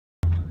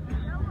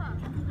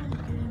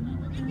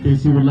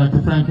Casey would like to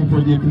thank him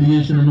for the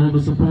affiliation and all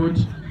the support.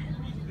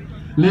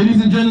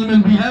 Ladies and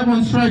gentlemen, we have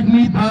on strike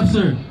Meet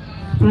Bafsar,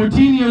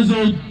 14 years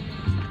old,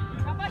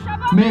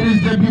 made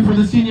his debut for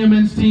the senior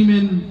men's team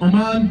in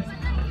Oman.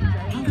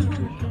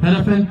 Had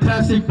a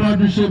fantastic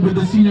partnership with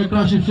the senior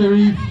Kashif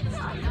Sharif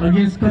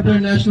against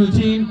Qatar national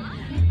team.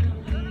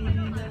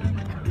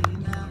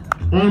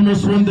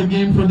 Almost won the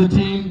game for the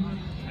team.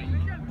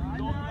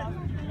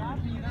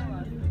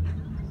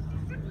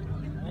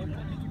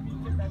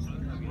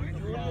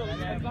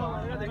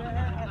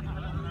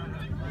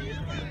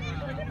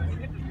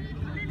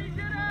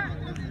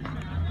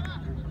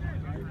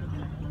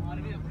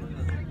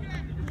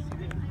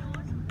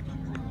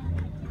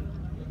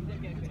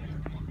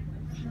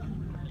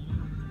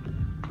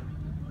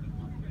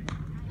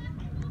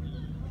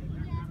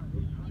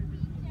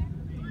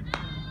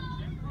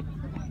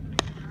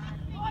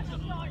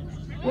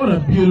 What a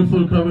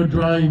beautiful cover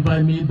drive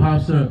by Meet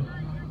Bafsar.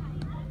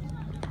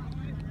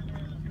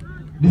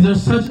 These are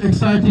such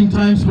exciting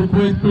times for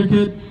Kuwait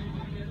cricket.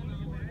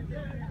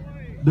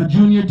 The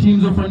junior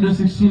teams of under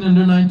 16,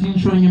 under 19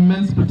 showing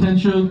immense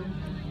potential,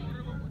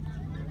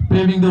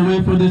 paving the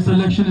way for their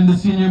selection in the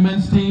senior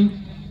men's team.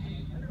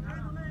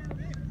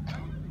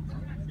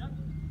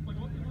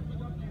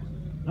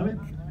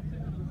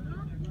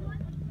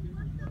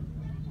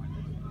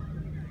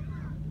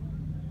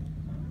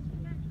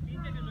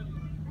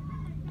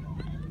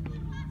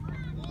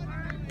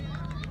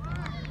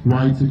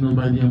 Wide signal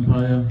by the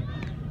umpire.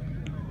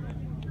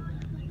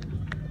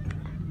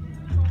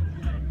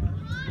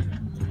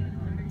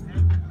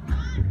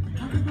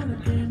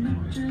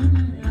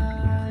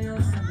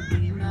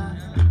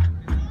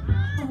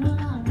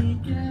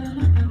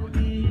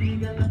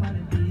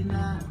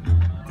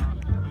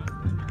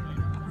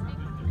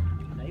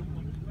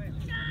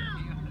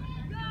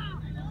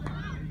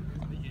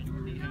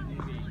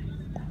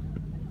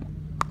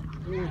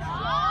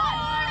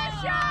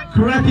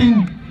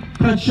 Cracking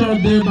cut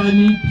shot there by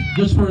Meet,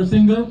 just for a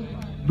single.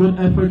 Good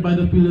effort by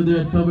the fielder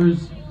there at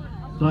covers,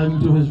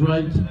 diving to his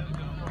right.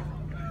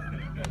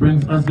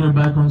 Brings Asghar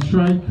back on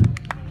strike.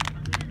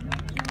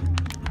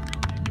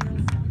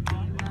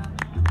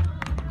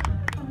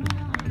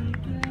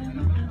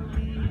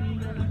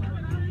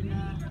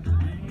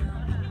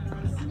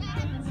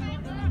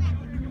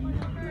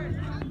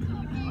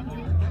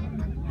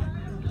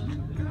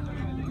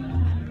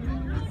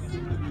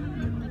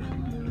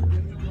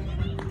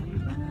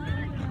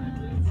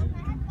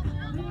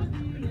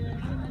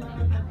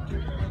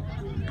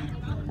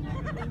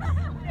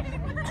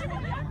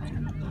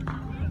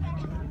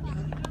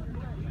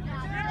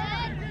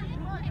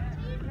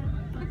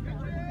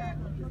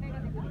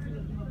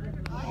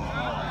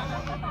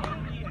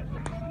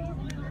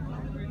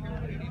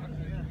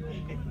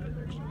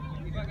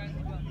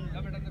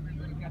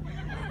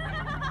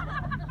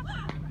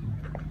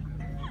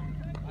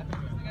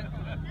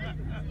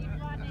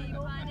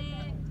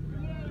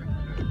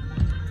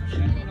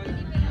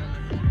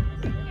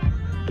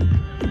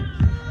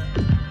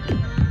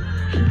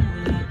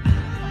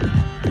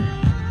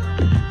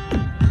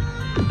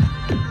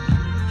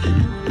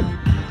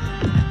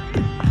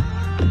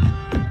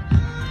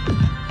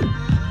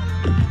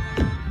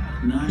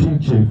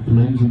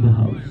 Flames in the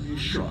house.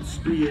 Shots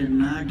be a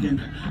naggin,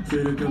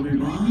 फिर कभी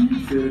बान,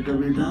 फिर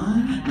कभी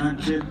दान,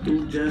 नाचे तू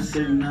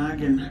जैसे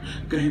नागिन,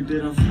 कहीं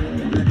तेरा फोन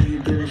है, कहीं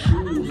तेरे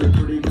शूज है,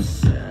 थोड़ी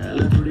गुस्सा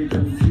है, थोड़ी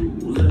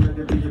कंफ्यूज है,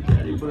 लगती है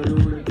प्यारी पर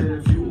उड़े तेरे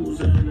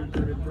व्यूज है, लग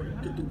तेरे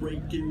ब्रेक तू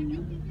breaking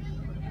news.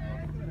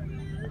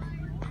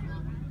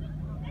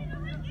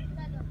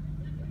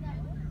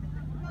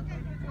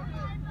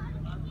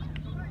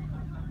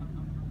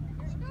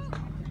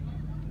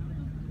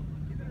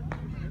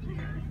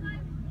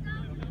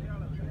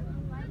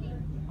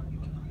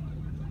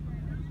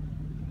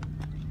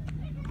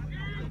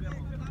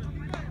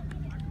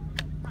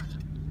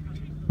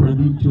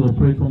 Pradeep to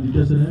operate from the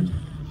desert end.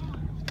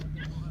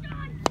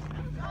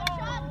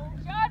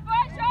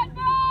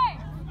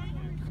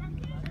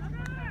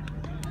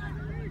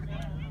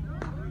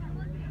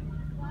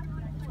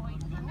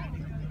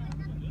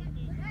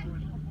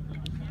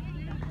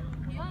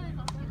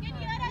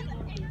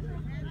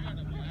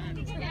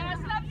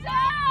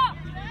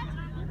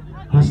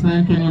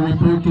 Hasnan, can you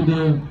report to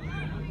the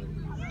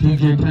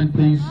T-10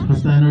 please?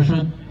 Hasnan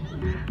Rashad.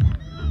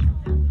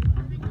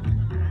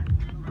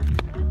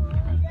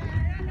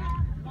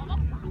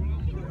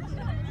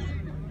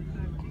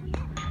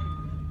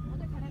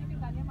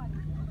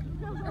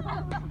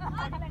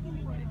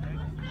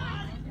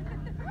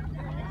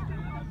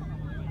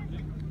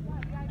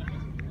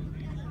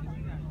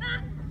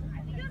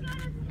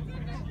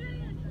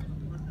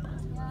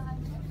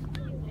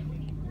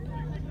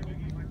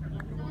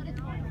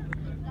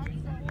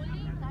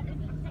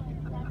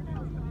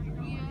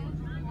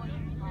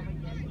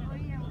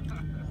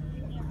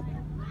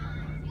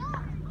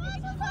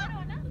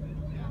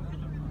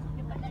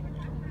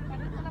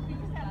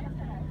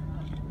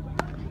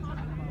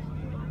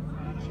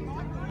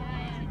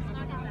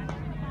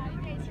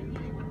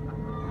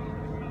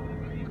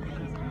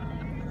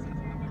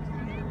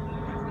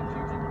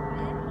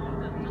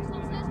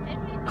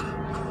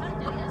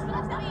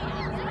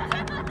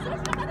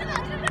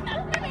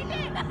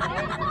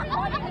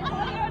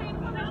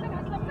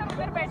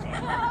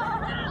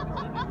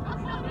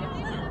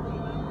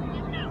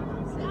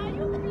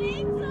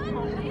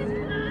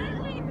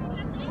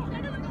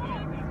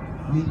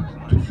 Need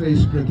to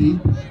face Pradeep.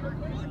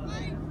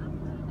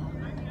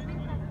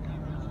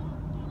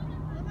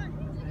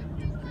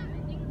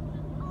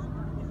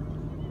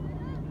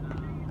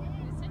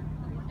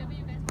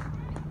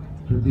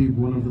 Pradeep,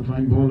 one of the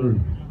fine bowlers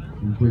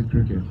in Kuwait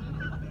cricket.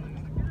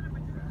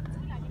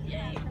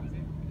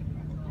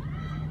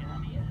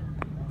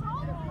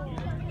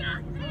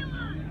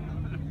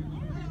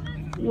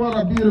 What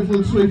a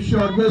beautiful sweep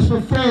shot, goes for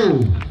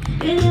 4.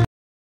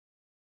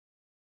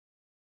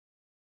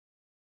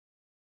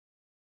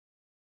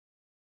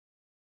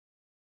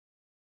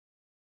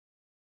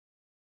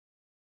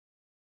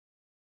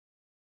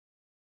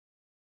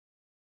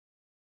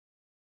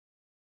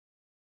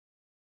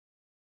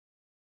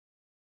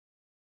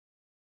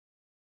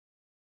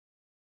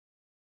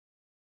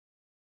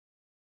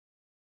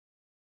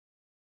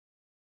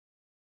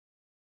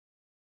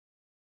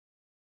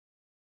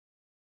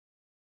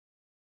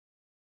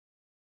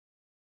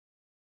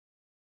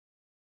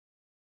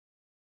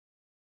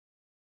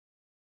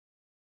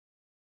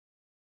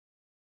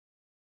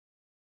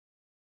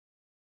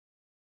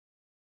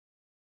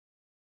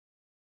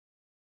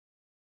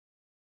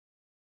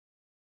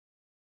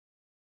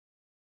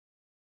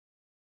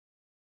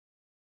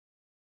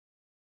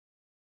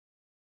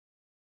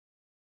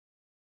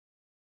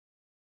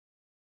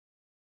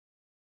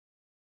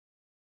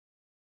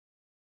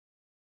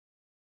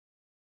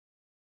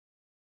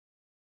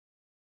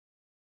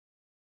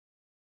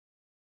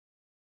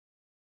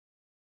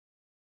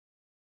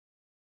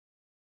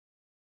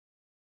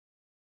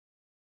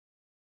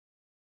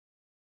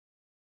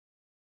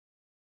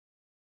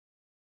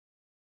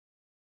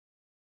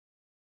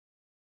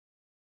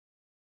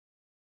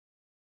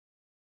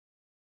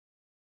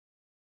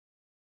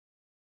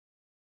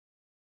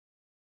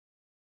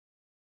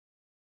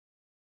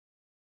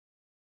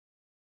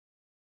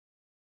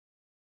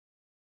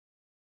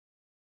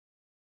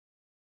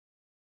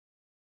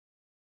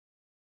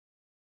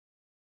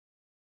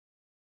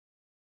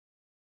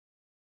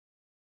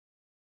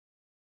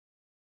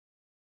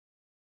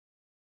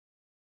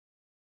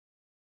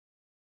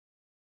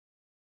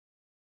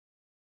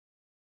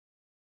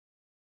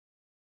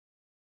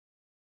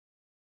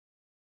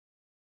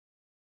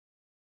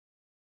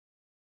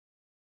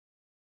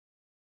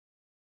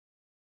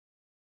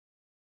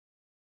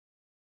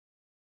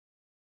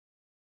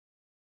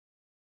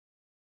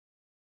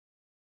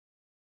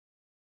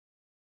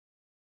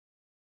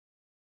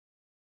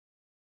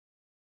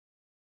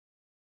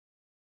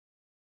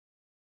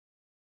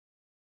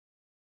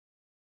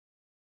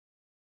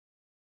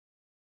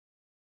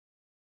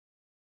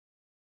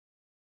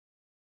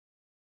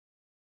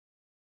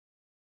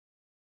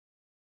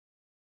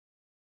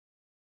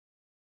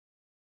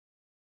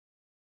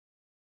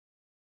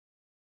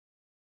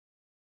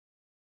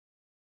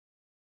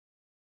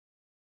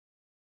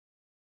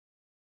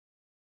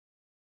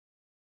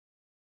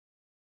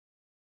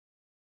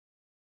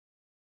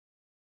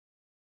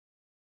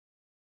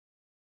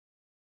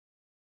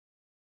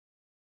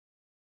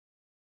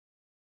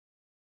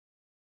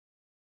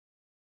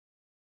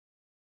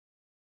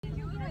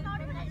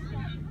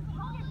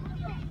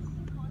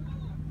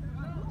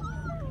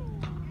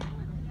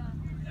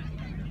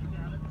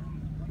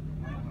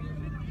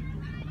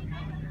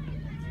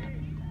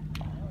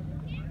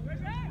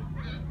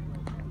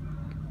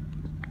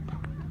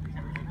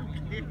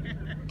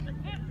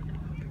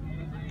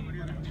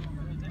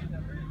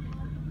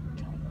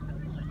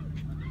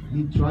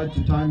 He tried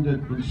to time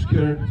that with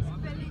skirt,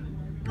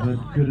 but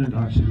couldn't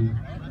actually.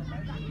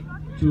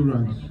 2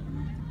 runs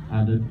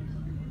added.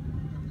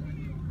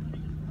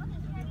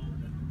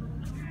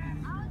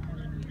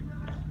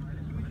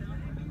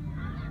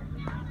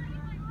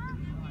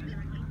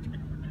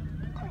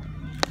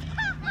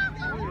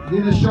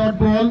 Then a short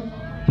ball,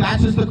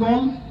 catches the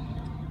call.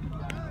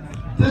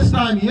 This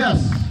time,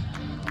 yes.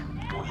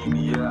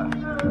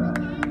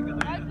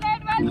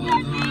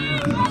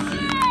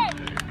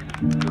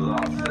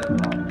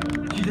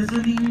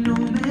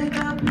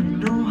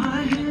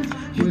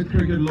 With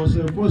cricket loss,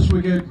 first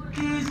wicket,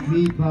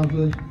 Meet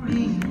Bhavla.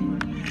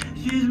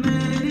 She's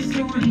very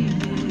sorry.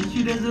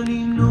 She doesn't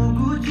need no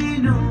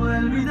Gucci, no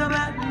Alvida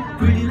bag.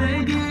 Pretty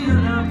lady,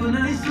 you're not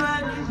gonna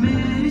sweat.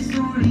 Very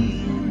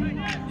sorry.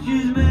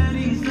 She's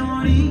very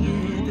sorry.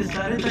 The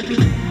sare tak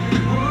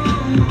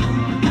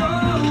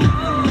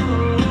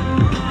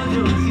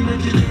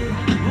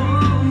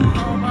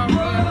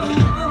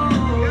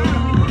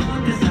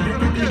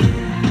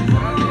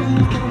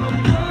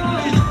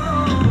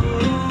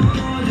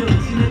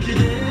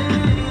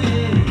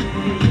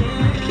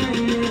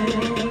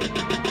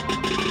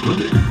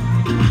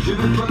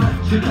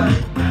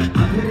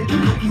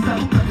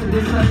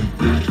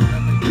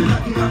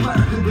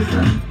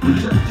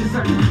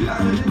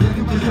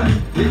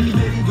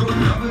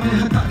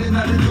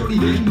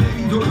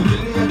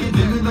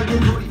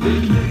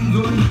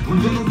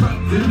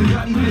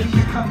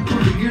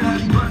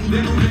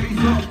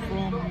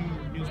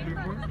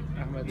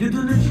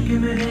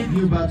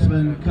New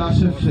batsman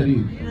Kashif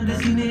Sharif.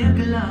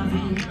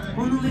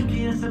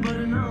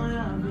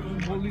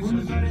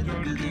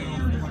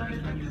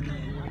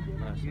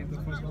 The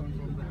first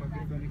one.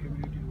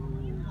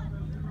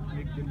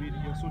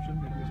 social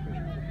media,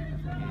 especially for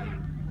people.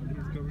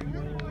 He's covering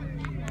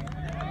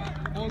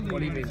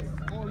all events,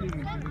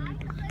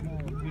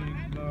 small, big,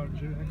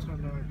 large, extra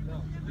large.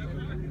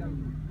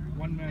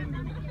 One man,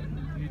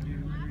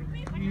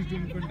 he's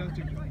doing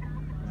fantastic job.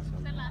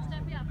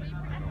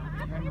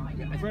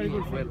 And very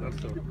good friend.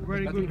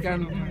 Very good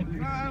friend of mine.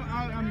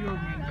 I'm your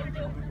man.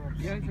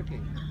 Yeah, it's okay.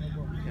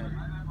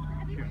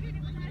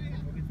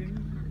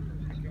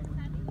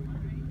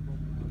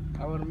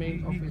 Our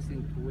main office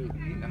in Kuwait,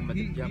 in Ahmed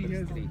He Jabal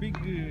has Street. big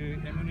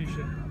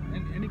ammunition,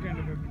 and any kind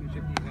of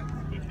ammunition he has.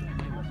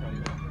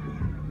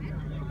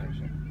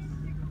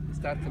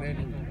 Start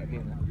training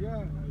again.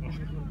 Yeah.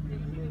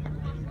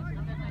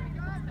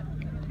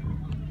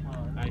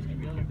 Nice to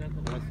meet you.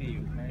 I'll see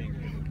you. Thank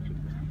you.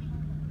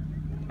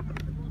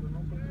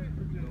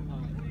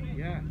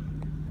 Yeah.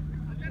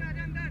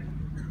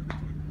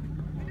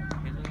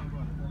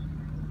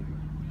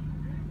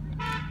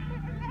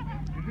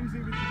 You can see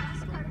with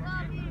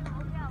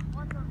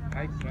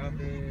Hi,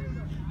 brother.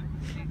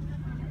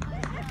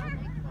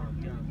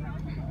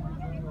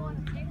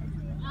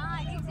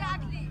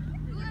 Exactly.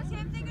 Do the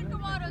same thing in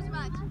tomorrow's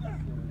match.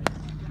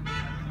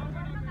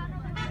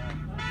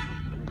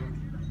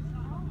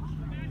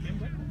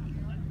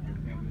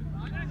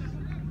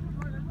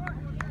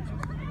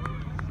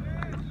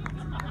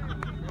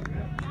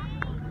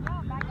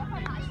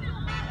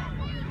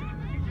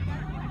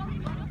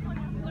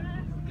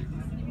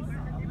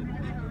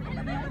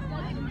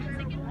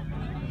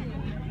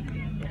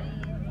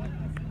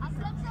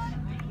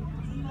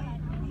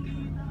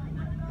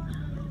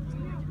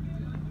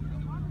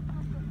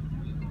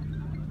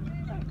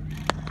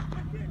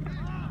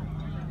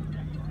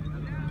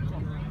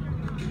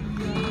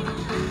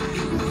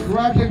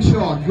 Cracking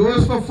shot,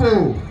 goes for 4.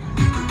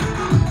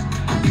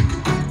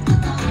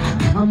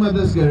 Muhammad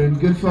Asghar in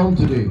good form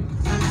today.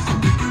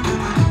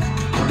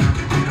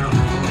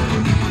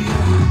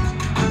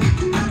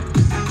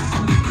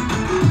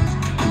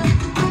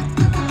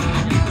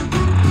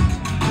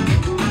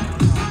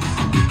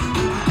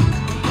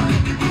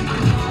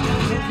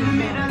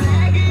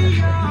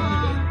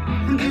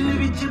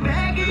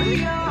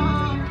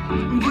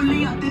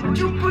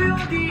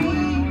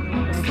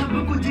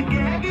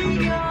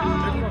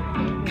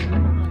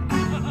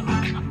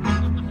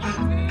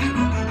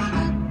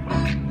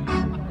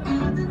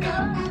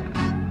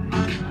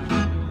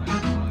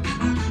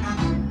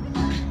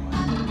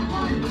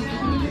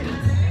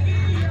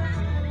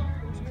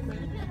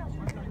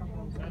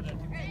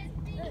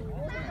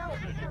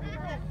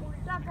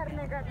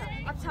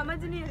 अब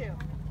समझ नहीं रहे हो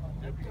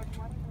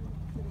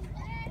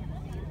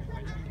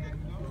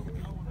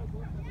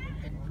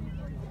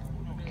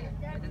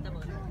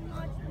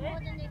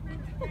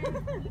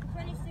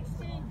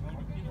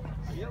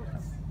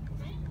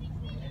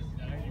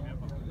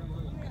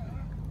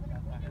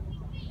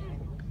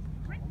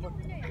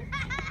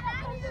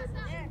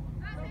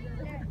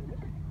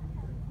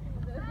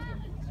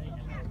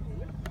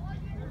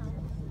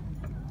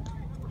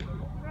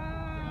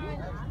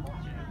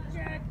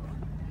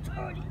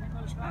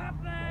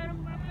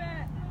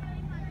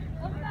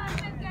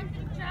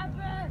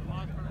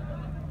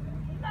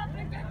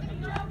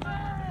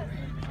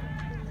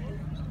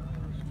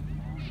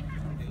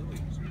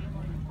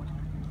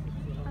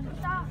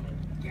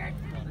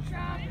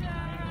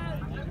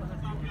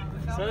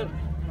Sir.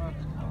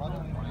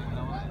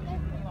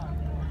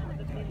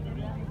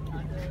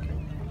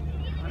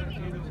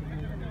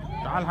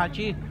 تعال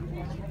حاجي.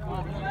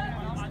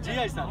 जी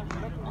भाई साहब.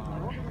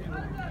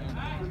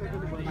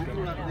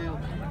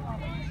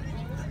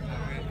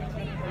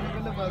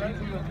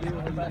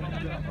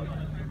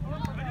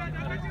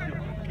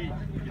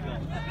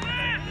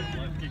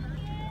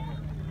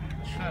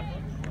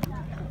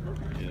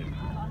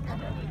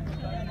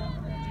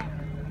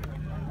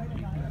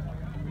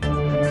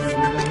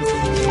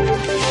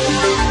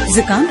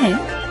 जुकाम है?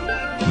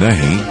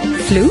 नहीं.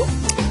 फ्लू?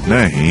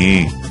 नहीं.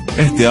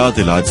 एहतियात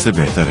इलाज से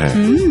बेहतर है.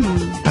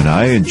 And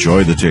I enjoy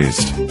the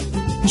taste.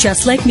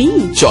 Just like me.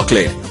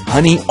 Chocolate,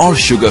 Honey और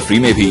शुगर फ्री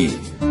में भी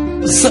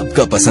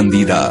सबका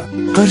पसंदीदा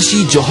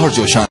करशी जौहर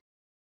जोशान.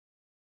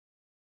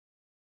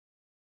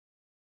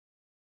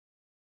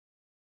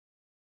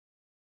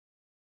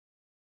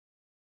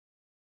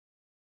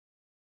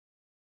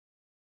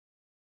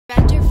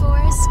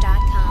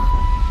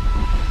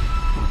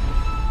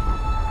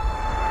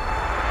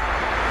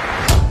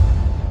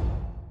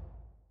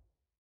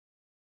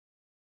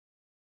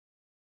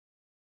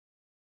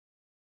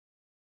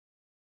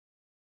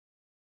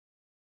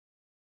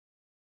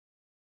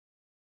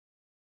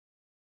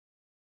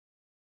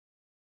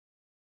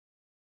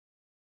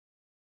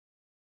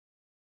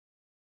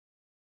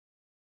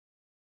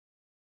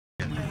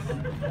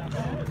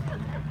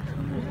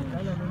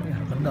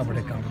 बंदा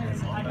बड़े काम में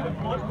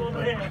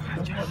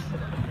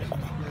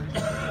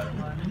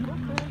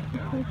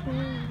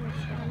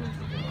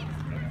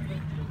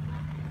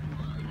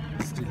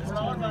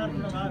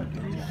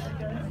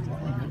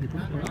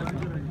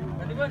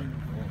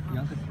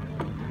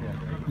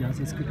यहाँ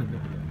से इसके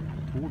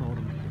थोड़ा और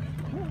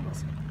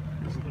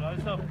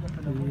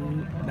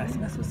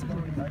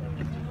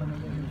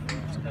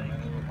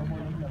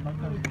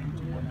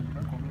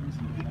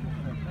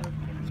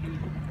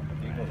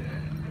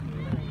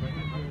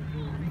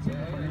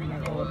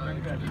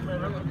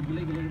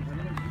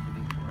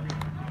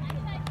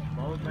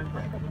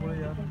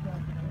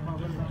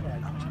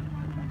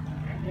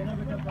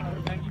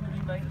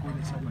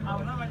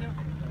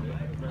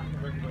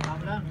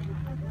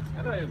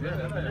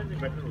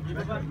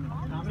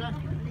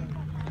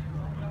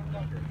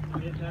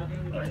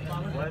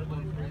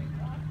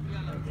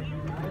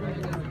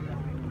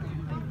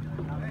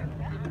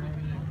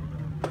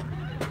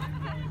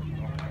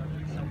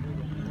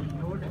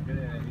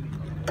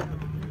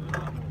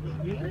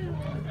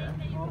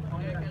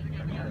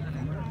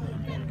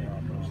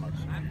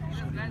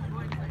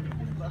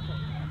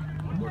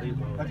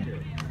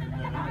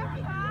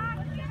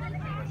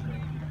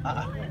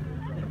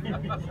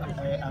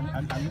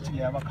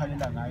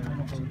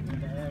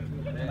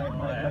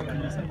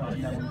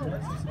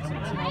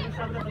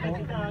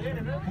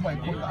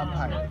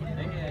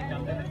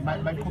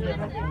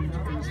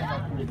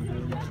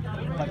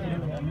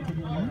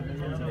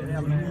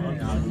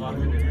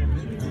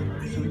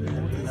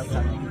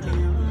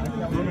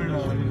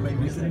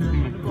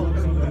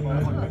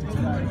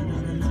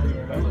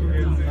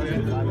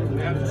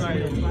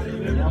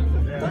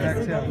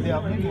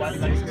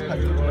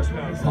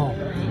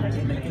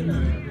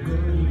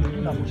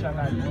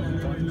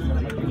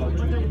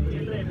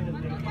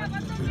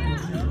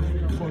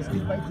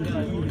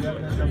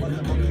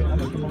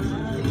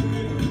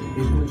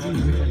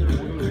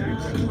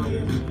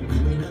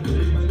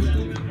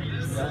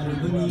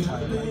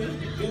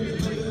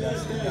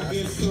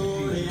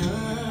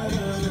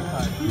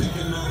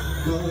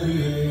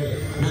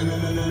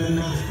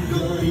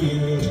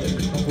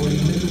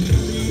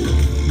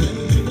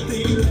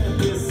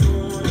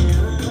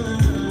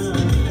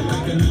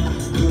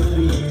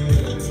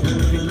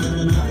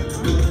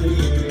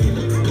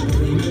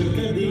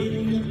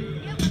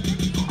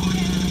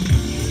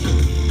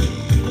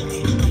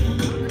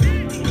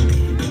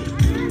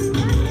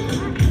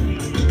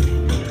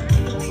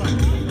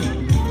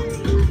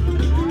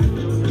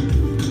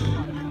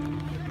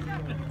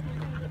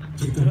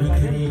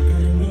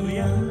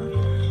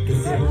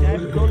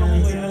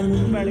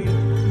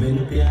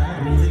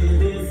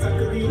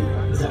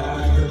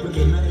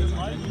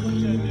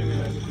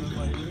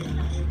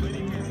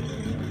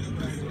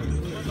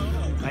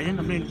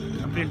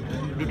अपनी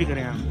ड्यूटी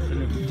करें आप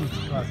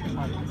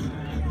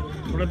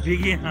थोड़ा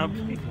भीगिए आप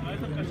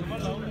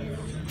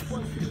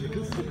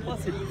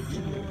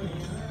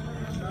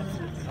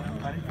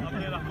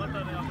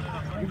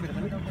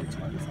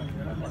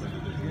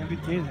अभी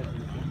तेज है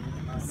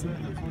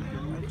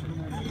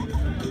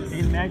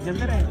लेकिन मैच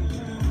चलते रहे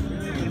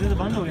इधर तो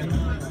बंद हो गया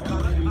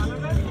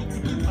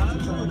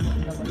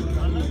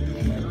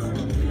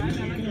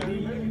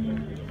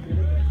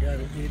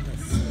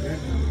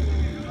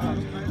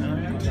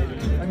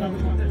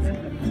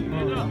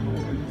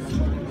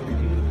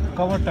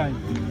Cover time.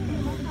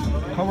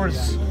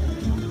 Covers.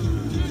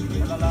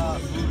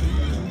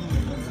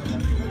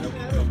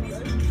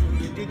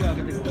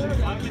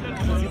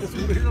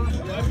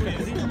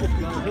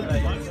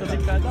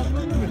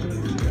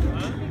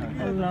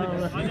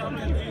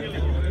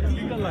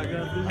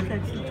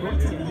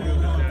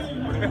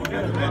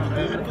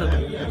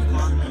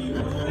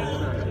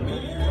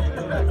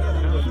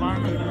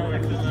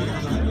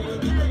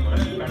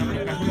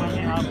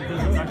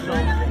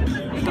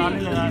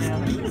 लगा रहे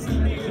हैं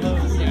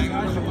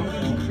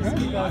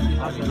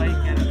आप लाइक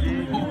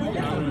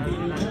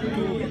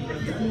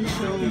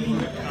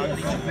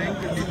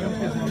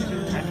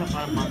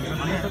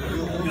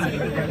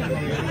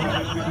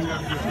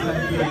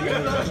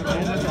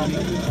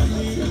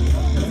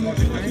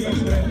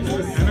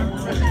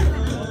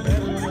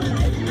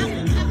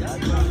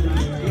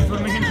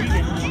इंफॉर्मेशन ठीक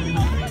है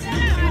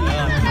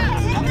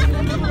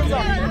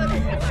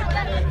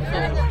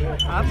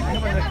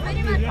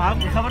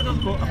आप खबर तो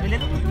उसको मिले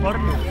तो और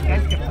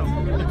कैच करता हूँ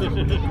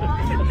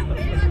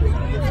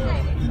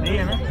नहीं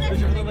है ना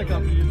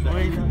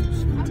वही ना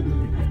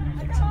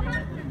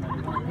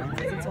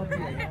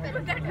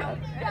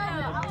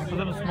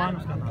उधर उस्मान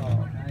उसका नाम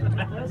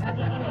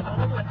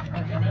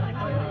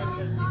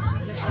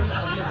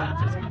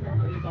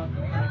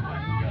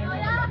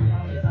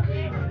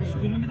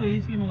स्कूल में तो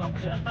यही स्कीम होगा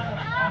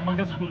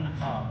मंगल स्कूल में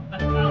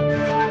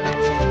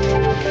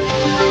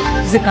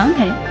जुकाम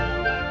है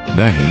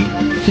नहीं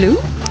फ्लू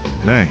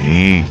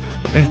नहीं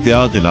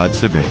एहतियात इलाज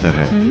से बेहतर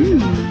है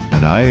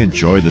and I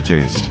enjoy the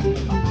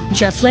test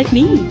just like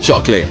me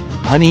chocolate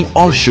Honey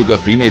और शुगर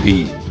फ्री में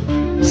भी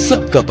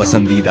सबका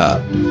पसंदीदा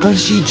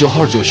करशी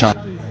जौहर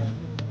जोशान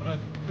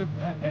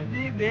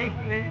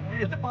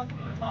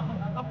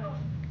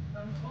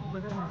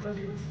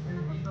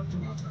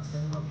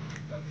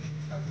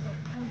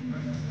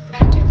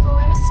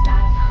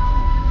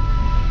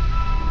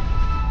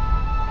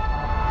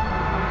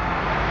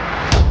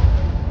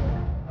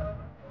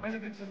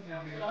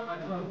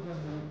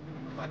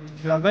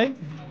भाई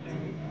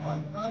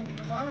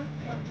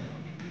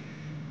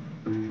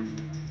The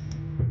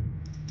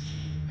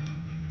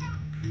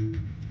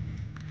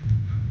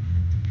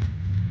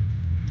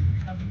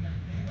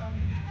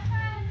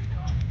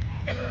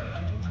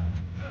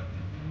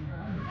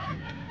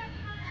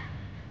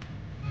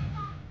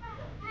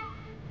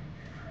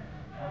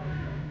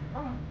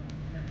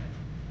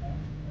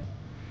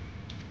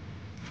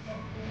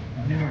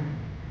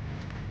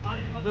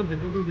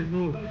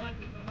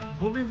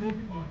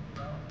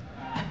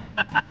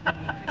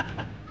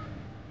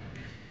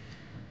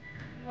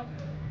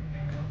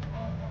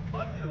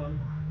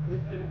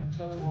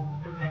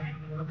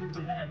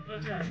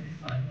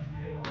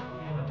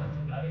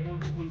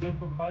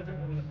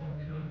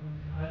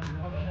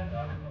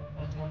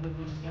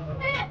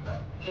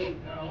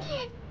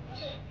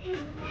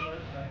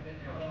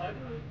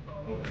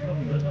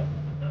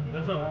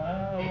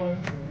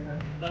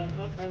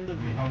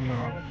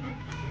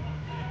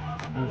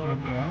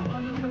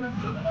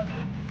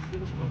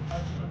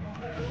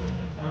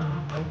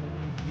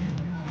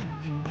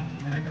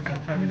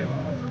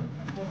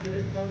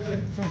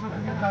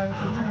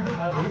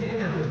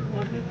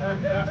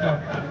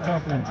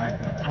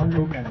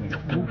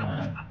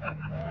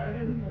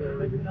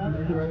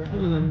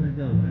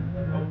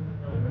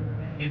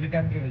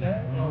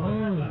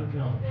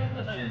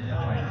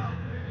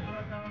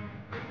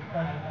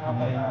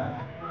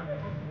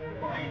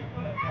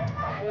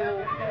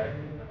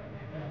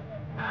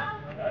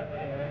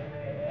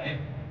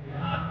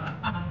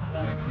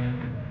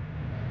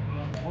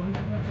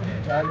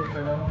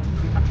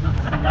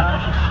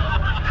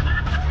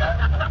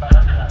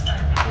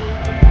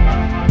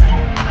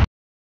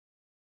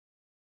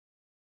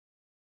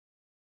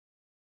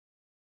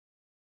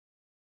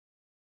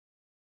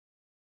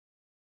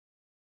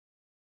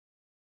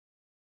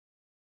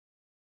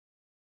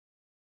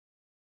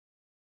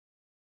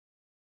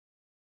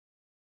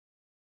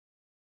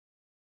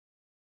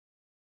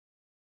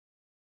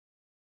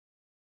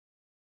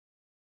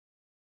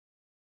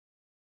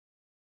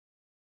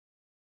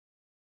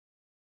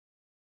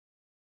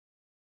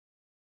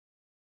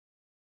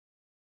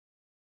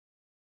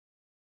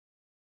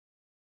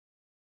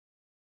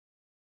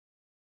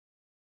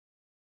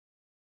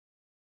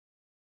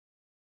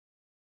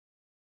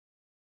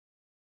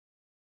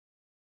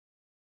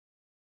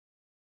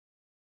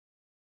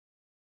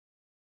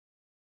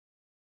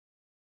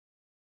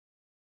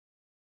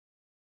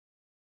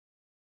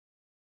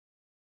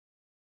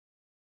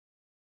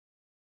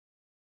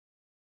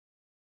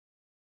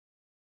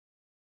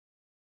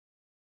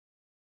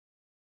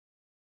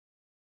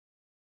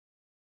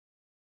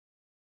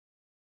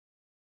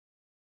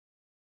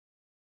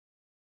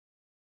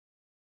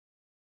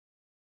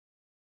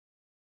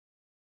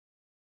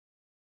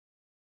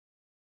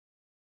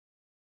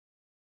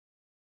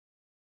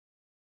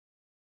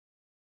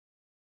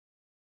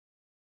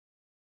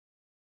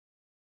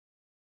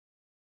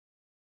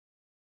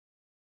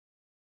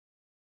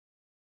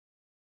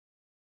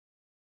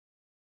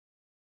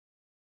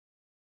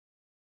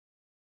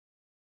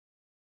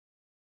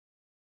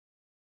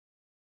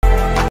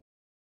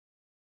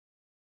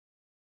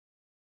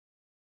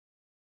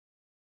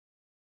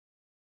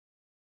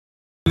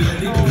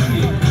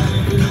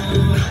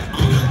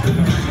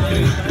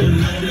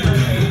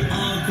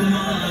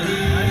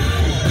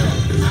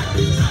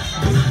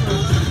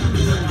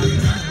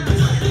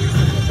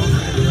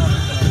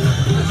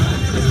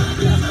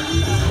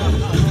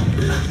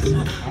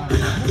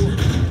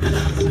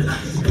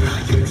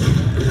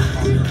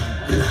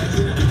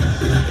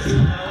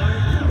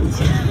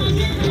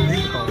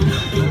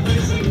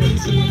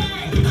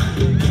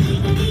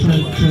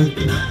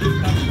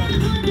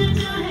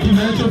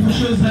match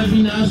officials have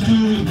been asked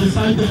to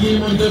decide the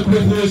game on the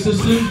quick voice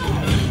system.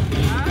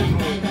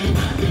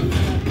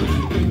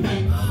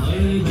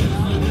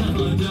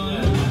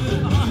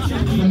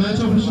 The match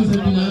officials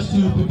have been asked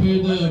to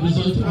prepare the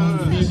result on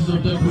the basis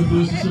of the quick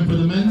voice system for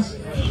the men's.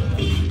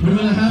 We're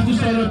going to have to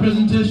start our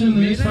presentation in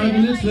the next 5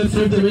 minutes. Let's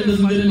hope the rain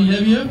doesn't get any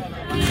heavier.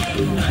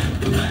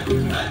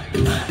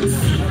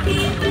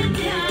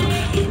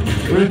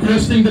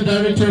 Requesting the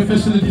Director of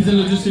Facilities and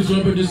Logistics,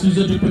 Robert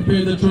D'Souza, to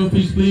prepare the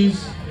trophies,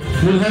 please.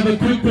 We'll have a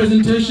quick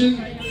presentation.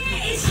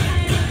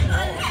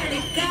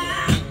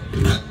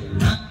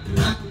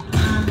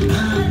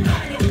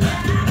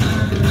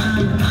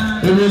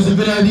 It was a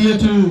good idea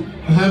to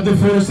have the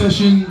photo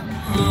session.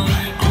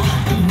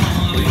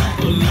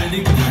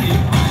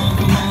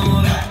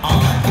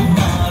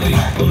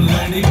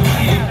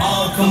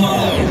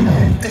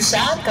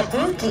 Tushar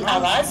Kapoor की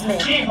आवाज में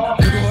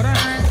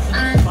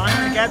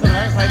क्या तो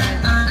है 5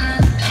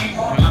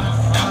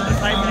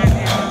 minute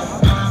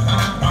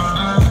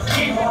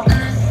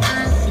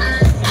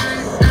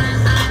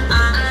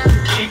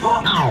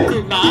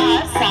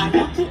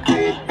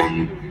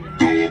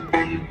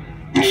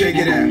Check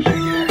it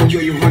out, yo,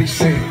 you honey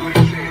say.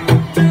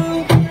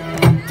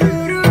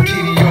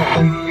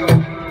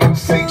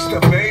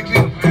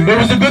 It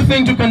was a good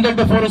thing to conduct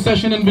the photo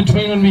session in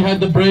between when we had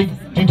the break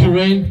due to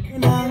rain.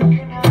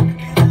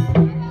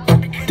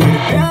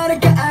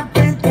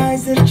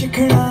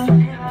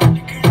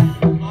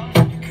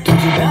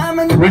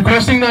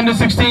 Requesting the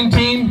under-16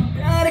 team,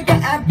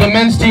 the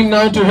men's team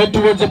now to head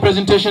towards the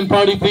presentation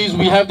party, please.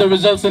 We have the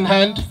results in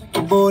hand.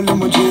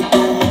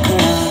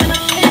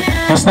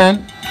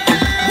 Hassan.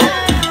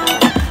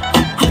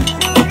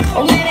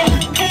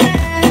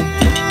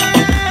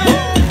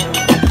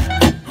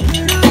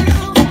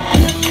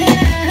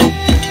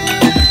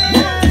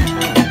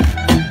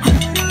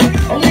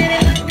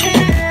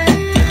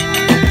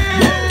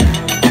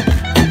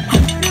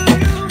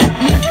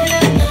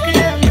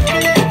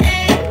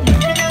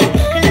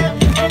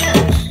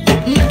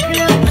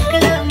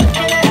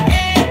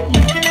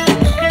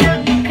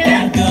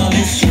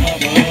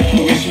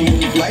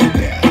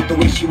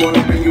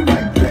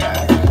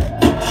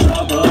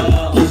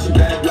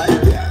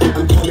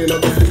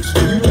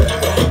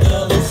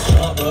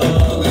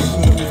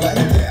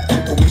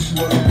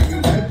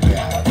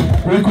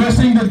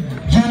 Requesting the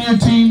junior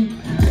team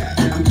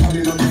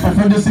of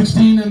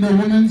under-16 and the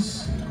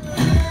women's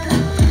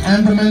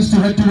and the men's to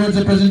head towards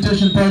the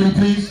presentation party,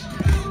 please.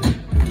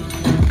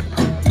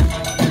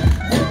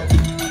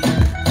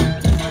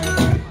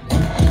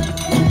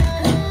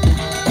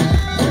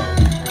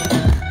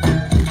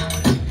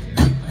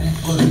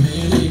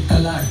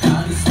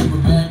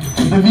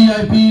 The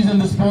VIPs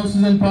and the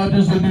sponsors and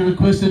partners will be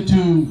requested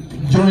to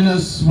join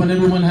us when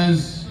everyone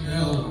has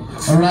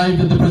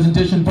arrived at the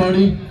presentation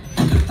party.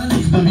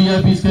 The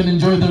VIPs can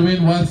enjoy the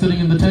rain while sitting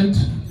in the tent.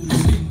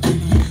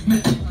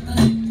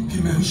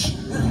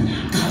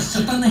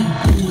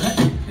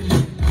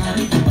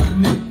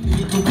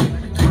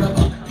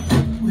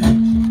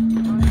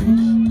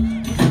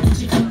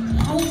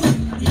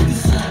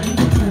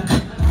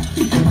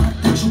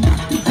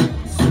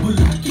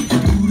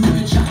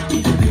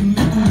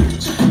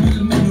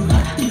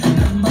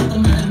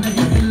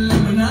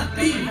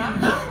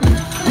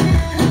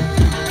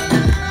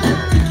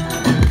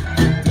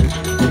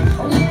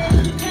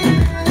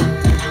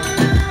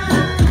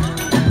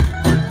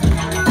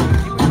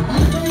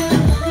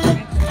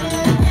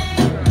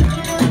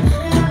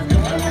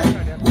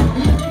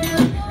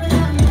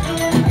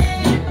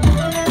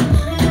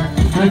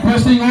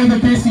 Requesting all the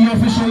KC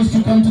officials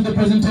to come to the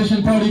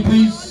presentation party,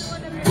 please.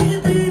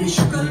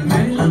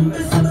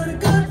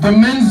 The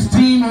men's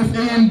team of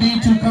A and B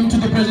to come to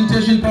the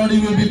presentation party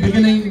will be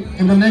beginning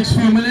in the next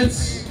few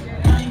minutes.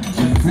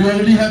 We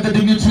already have the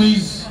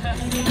dignitaries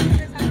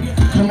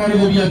come out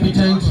of the VIP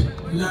tent.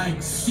 Like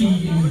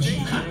CMG.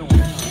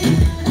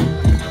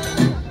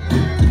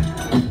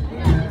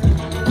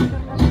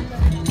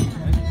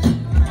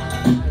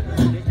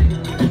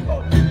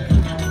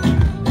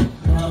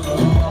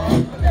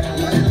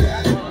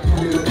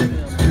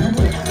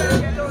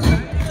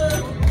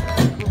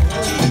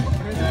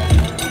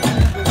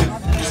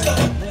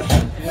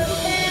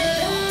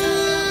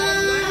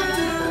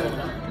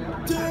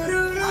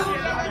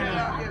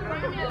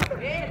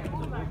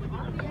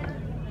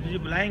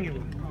 बुलाएंगे वो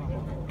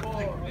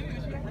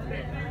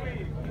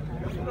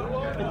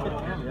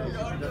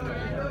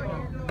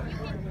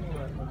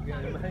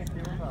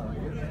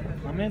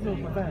हमें तो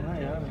पता है ना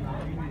यार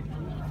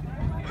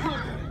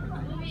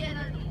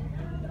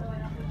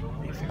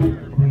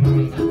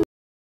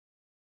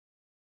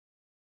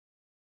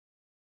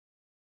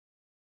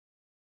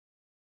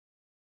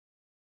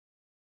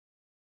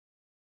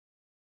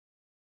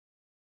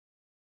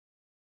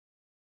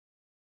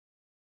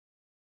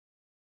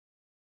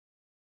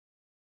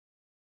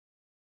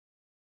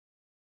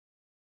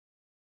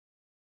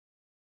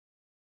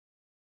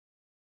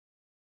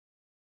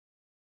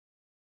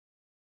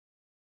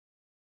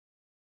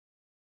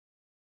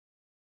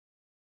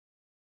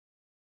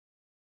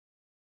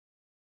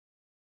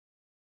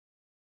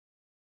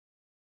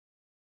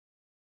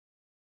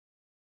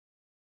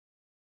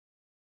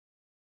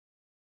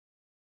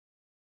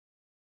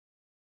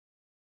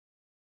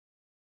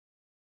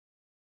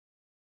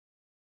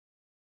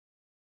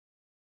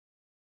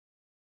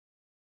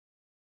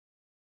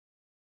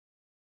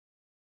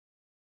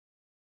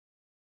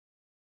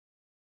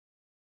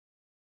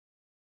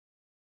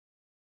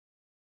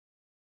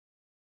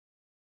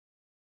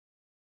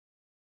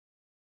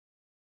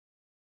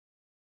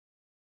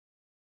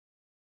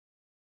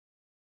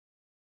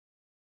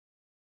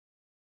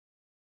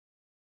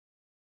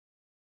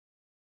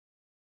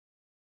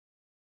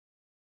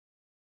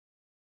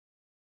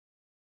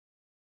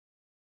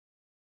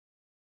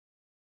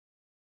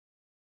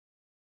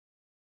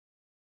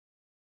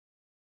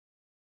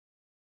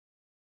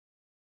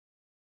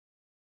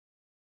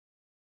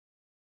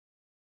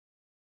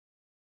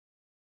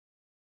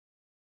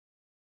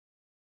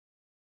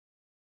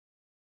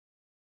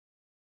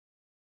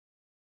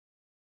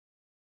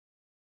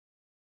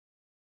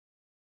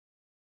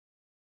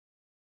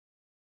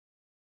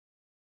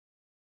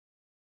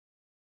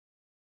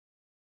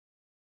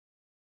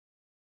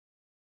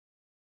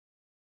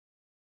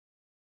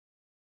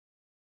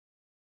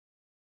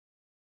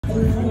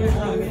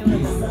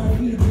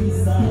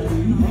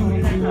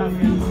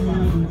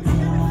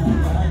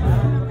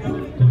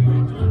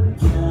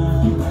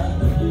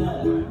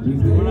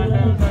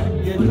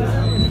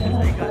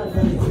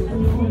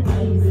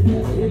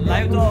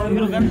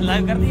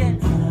live कर दिया है।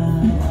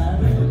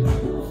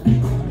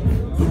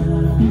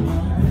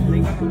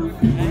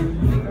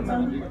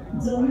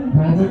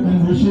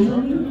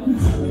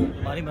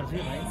 हमारी मर्जी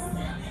है भाई।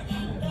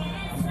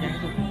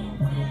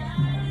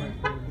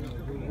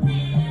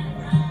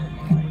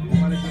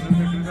 हमारे जनरल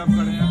सेक्रेटरी साहब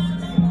खड़े हैं,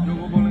 जो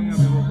वो बोलेंगे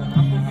हमें वो करना।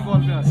 हम उनकी कॉल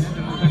पे आते हैं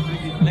जनरल सेक्रेटरी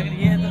की, लेकिन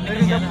ये तो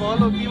लेकिन जब कॉल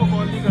होती है वो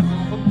कॉल नहीं करते,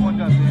 वो खुद पहुंच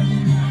जाते हैं।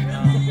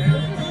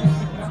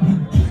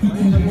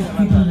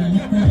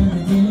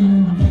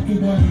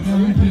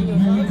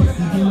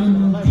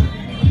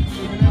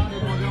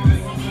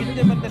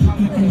 कितने बंदे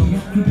सामने खड़े होंगे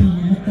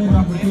और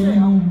आप लेते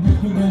आओ।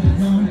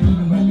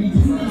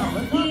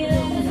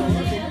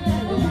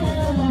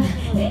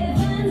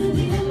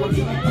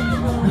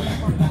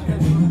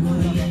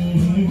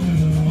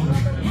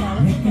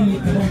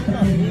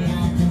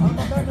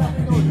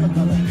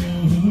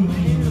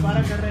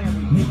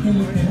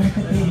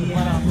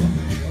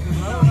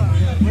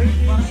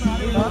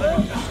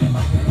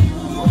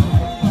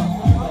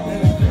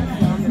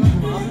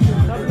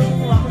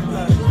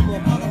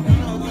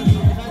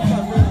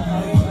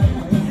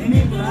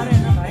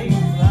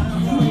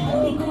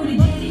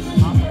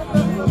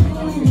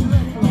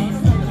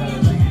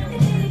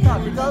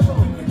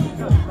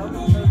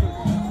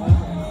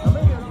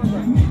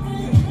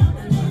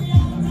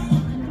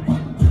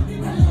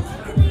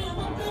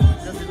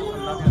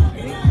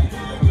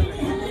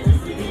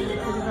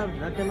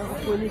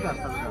 कोई नहीं कर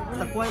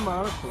सकता, कोई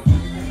मार रखो।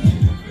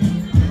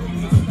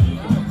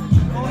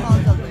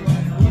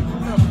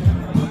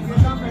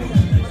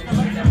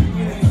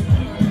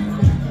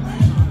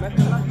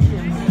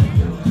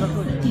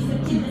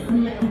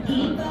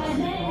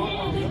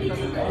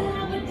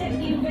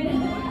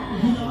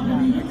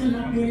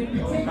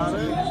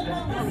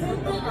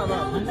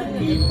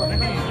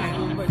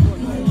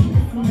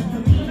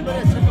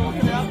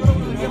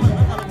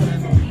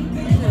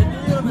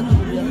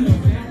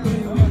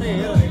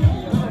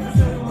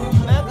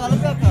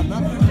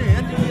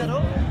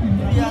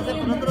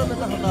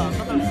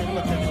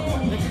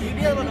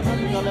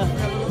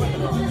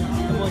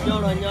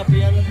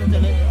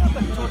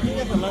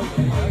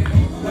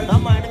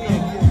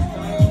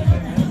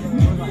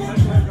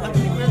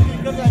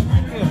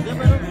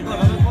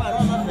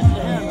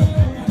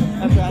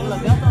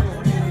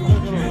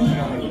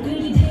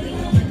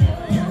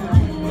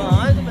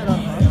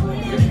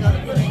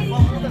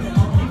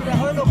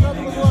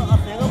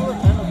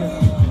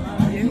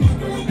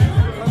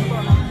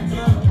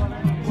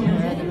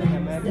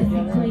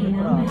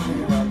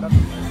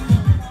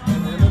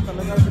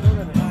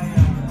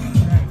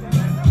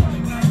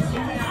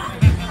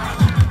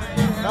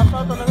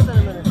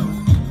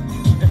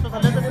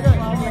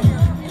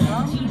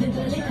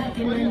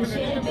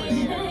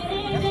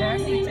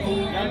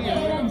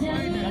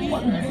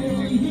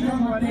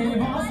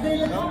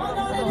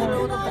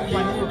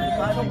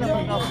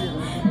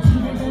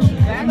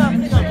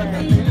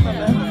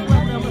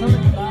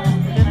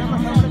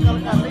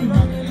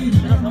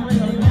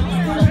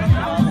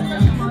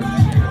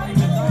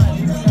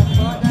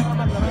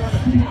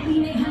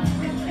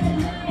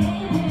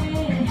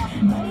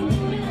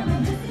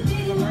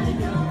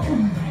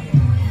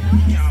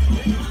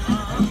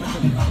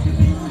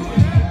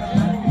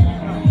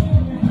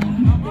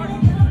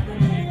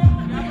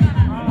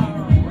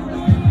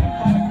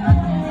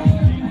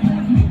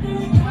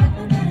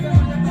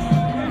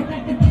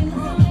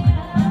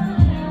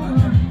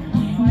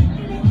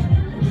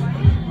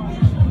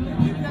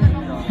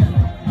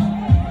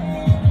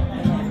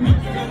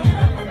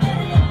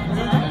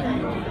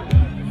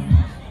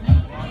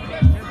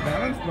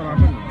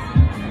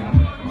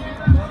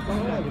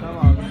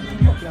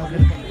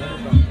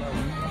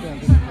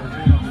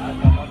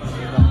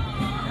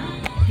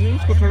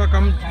 इसको थोड़ा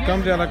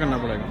कम ज़्यादा करना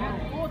पड़ेगा।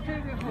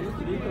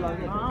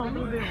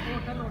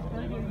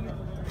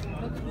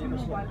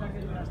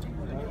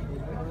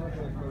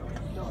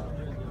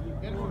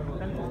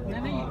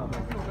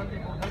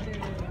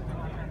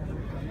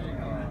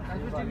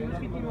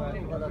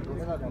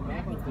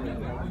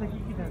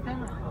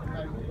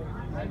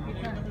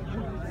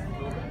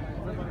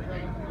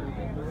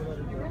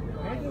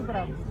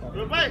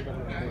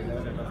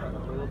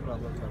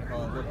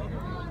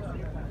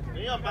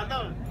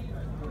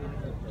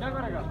 क्या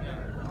करेगा?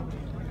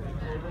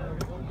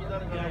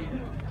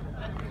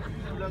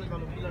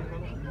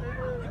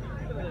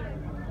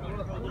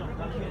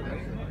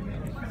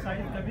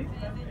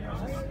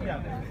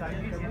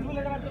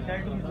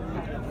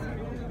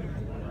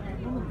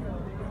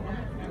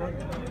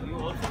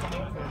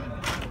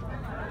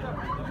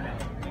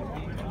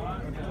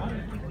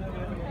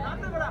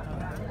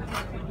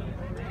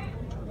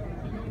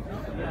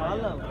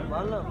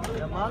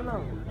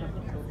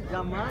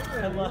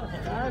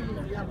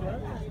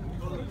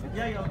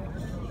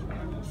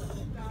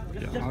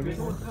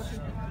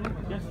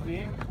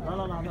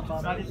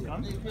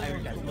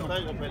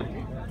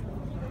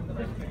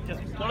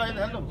 थोड़ा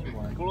इधर लो,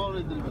 थोड़ा और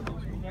इधर बताओ।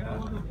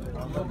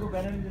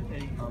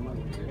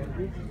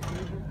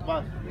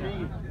 बस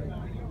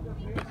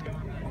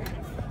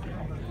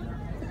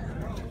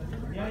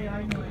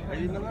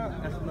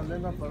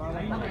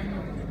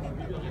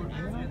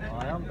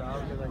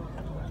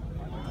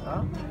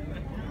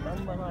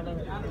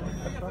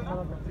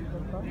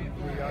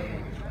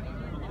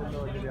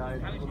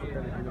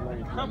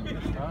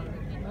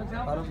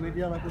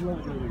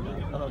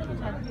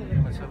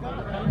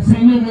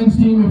Senior men's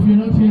team, if you're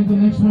not here in the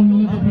next 1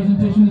 minute, the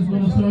presentation is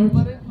going to start.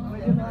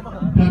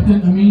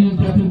 Captain Amin and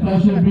Captain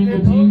Kasha, bring your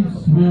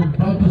teams. We're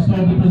about to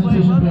start the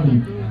presentation party.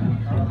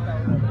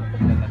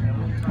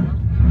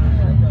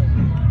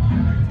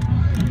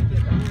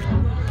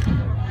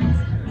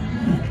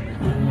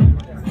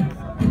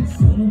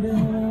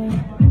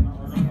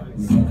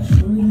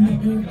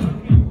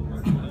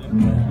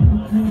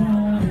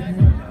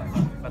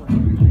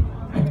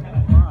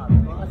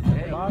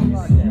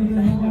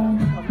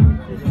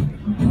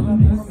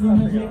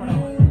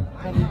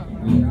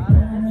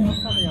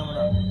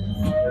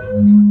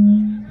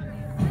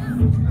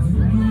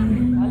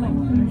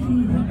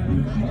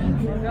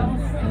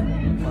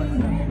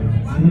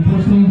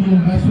 Requesting the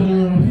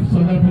ambassador of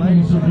South Africa,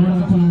 Mr. Doha,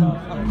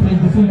 to take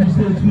the center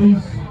stage,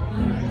 please.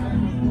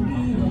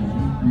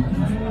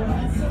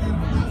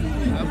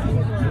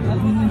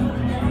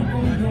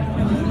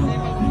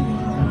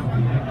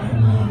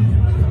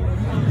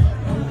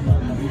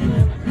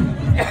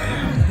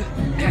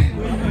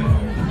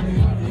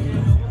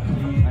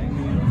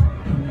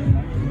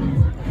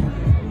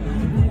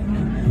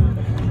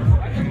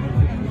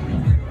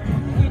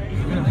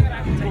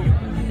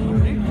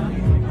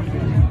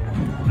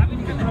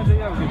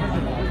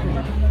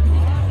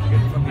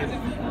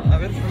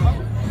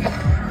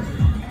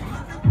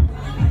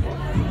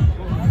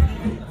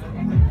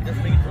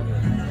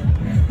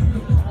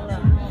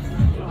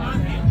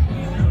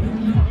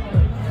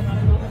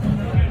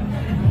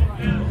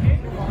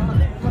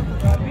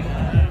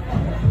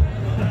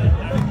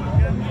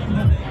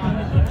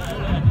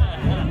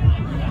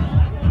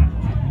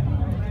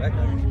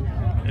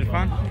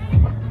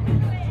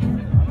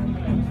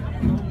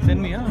 Send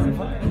me, huh?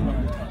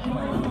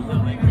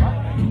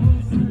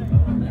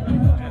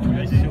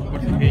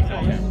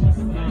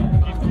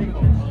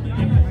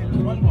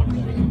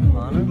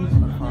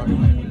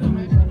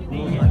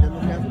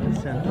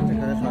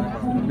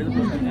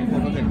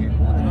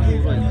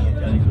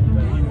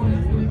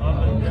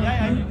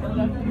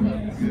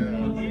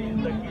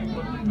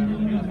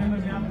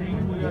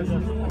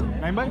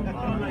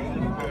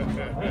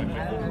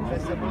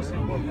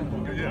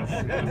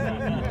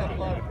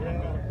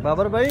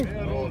 Babar भाई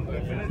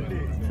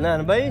नान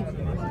भाई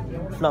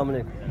अस्सलाम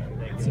वालेकुम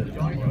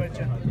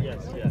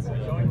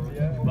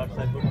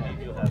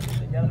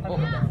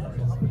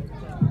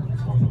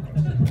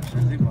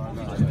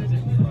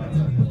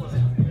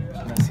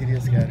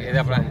serious कह रहे हैं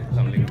अपना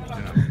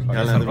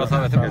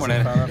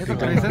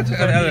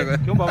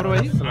क्यों बाबर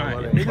भाई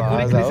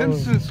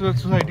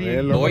सोसाइटी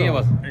दो ही है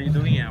बस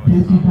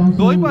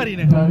दो ही बारी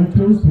ने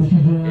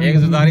एक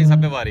जुदारी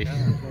सब पे बारी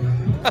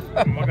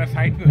मगर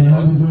साइड पे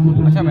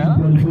अच्छा मैं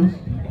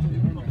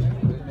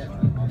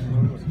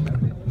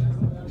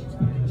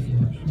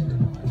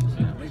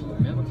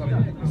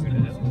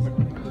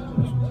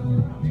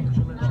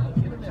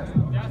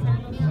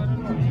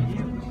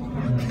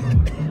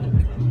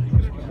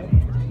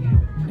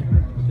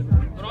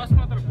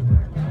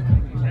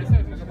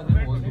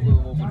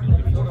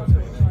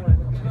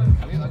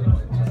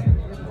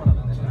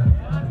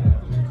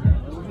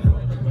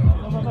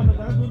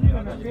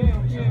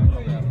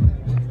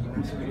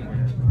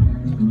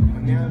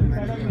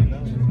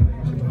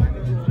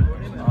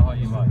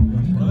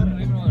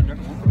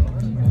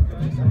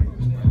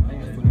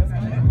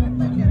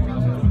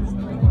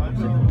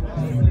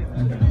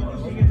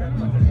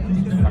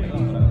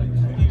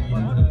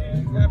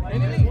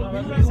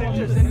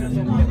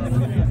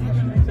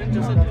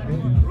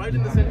right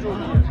in the center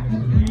over here.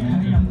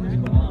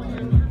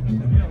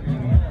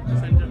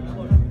 Center.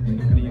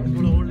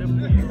 थोड़ा और left.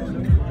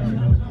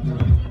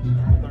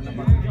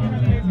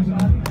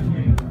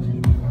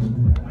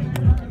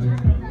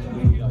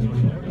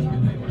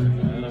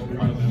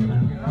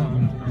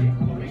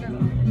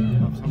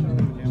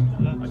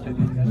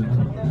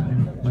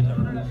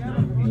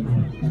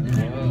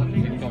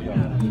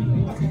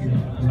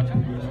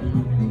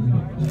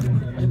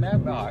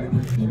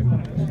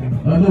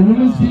 The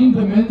women's team,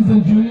 the men's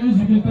and juniors,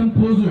 you can come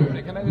closer.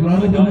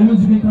 Rather, the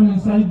women's, you can come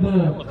inside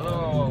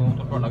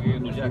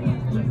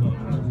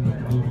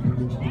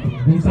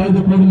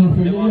the podium of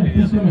area. Yeah,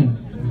 please come in.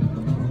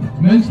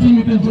 Men's team,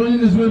 you can join in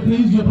as well,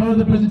 please. You're part of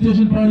the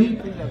presentation party.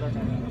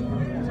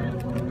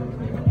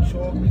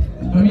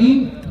 Amin,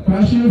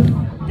 Kashif,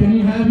 can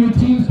you have your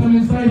teams come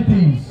inside,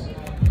 please?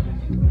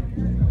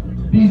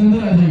 Please,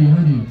 andar aa jaiye,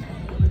 haan ji.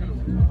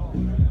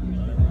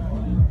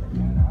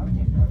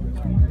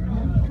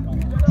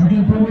 You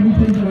can probably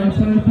take the right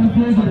side. Come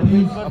closer,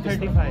 please.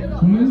 35.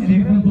 Women's, you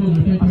come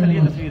closer. Thank you very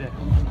much.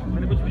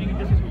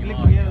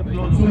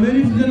 So,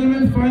 ladies and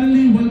gentlemen,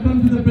 finally, welcome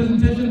to the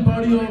presentation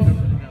party of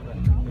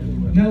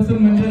Nelson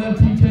Mandela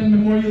T-10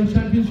 Memorial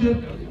Championship.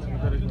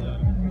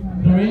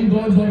 The rain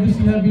gods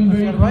obviously have been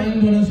very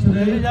kind on us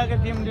today.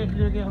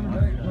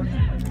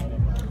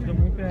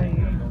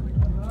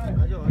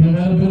 We've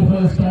had a bit of a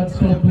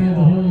start-stop play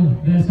the whole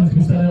day since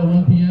we started at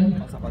 1 p.m.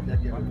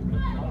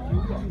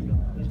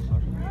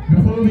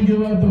 Before we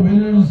give out the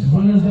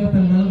runners-up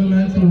and man of the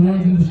match,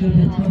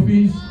 type of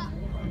trophies,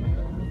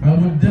 I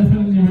would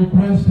definitely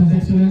request His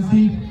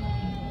Excellency,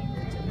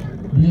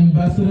 the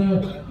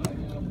Ambassador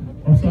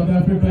of South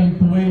Africa in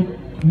Kuwait,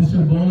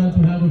 Mr. Bona, to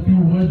have a few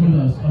words with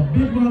us. A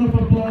big round of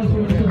applause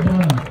for Mr.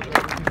 Bona.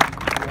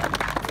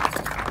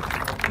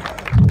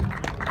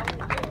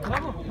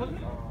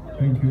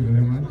 Thank you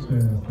very much for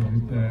it,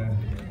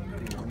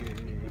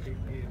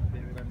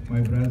 my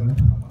brother,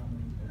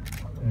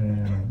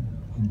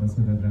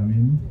 Ambassador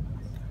Dlamini,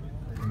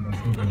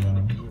 Ambassador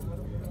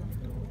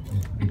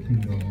of the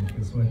Kingdom of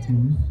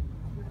Eswatini,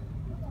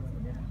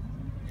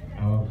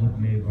 our good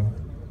neighbor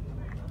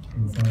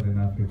in Southern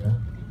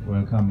Africa.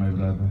 Welcome, my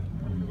brother,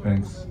 and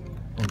thanks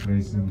for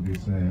gracing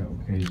this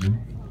occasion.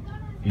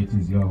 It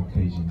is your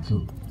occasion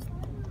too.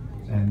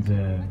 And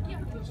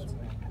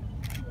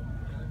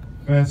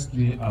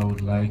firstly, I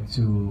would like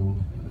to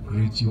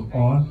greet you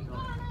all,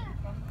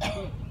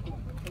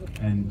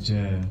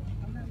 and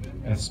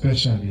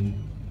especially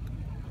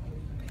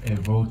a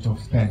vote of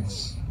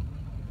thanks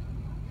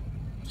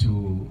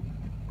to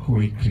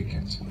Kuwait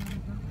cricket.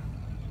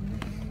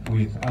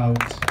 Without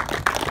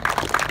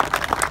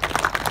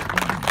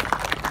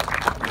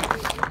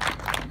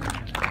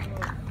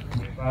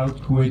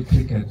Kuwait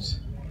cricket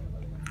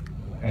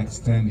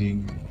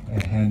extending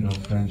a hand of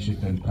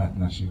friendship and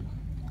partnership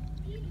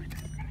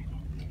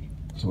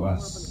to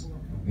us,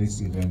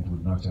 this event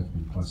would not have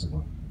been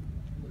possible.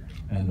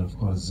 And of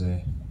course,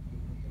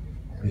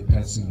 the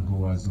person who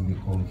was in the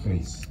cold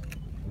face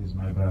is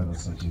my brother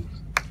Sajid.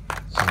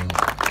 So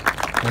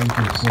thank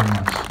you so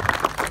much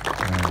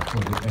for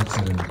the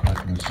excellent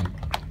partnership.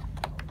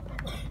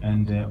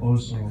 And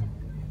also,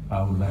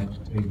 I would like to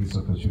take this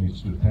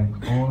opportunity to thank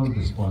all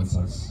the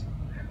sponsors.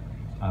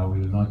 I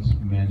will not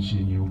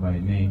mention you by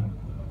name,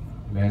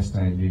 lest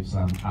I leave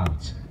some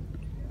out.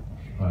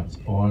 But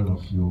all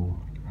of you,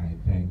 I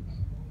thank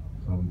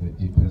from the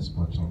deepest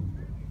bottom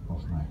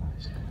of my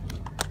heart.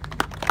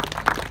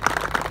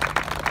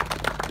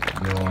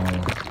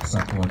 Your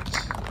support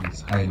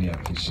is highly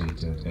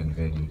appreciated and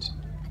valued.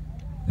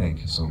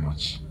 Thank you so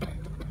much.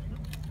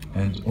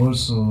 And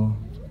also,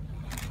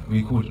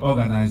 we could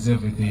organize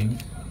everything,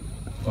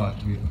 but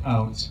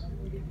without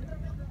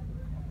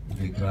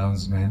the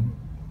groundsmen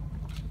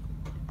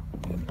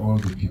and all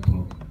the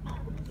people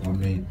who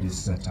made this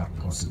setup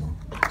possible,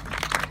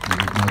 we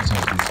would not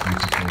have this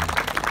beautiful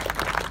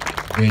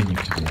venue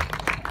today.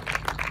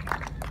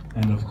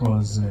 And of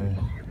course,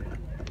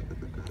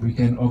 we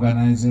can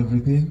organize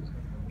everything,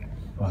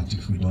 but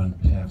if we don't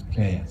have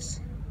players,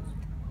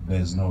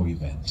 there's no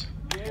event.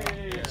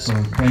 So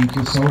thank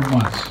you so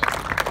much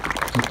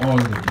to all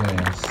the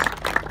players,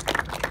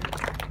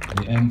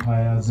 the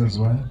umpires as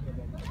well,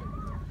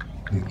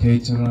 the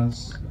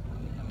caterers.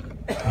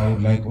 I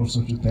would like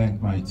also to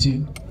thank my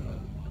team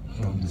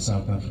from the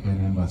South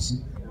African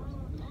Embassy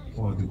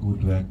for the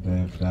good work they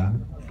have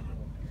done.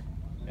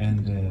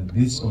 And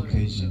this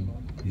occasion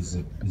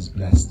is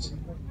blessed.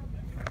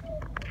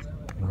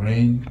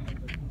 Rain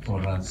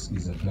for us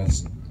is a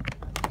blessing.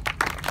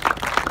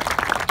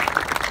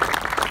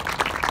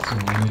 So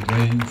when it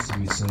rains,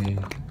 we say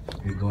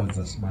the gods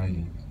are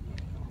smiling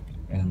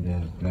and they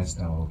have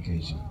blessed our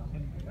occasion.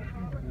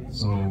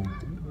 So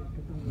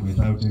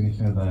without any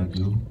further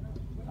ado,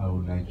 I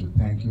would like to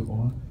thank you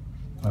all,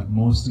 but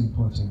most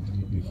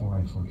importantly, before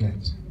I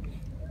forget,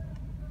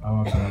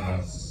 our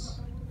brothers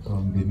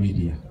from the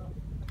media.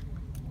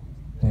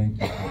 Thank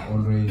you for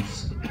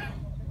always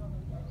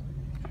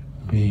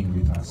being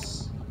with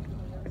us,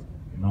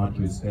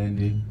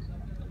 notwithstanding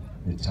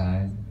the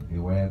time, the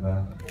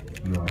weather,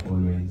 you are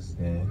always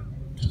there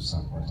to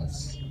support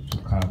us, to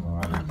cover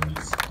our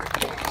events.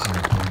 So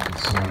thank you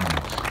so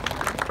much.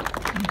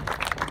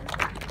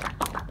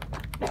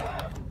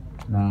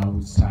 Now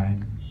it's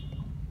time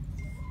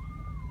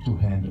to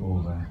hand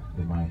over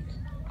the mic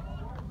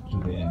to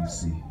the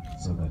MC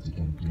so that he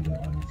can do the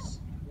honors.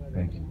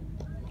 Thank you.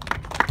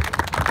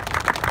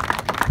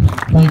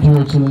 Thank you,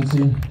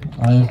 Excellency.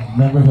 I have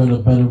never heard a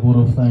better vote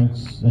of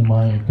thanks in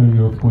my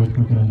career of Kuwait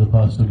cricket in the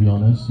past, to be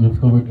honest. You've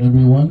covered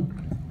everyone,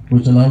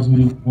 which allows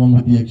me to go on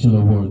with the actual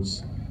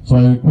awards. So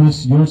I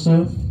request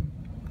yourself,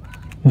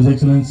 His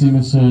Excellency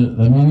Mr.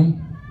 Dlamini,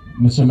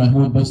 Mr.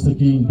 Mahmoud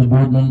Bastaki, the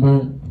board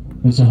member,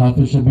 Mr.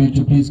 Hafiz Shabir,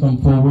 to please come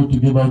forward to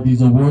give out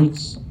these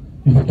awards,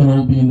 if you can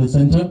all be in the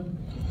center.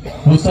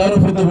 We'll start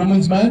off with the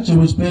women's match. It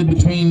was played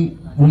between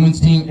women's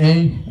team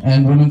A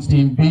and women's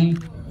team B.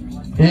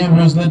 A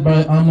was led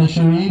by Amna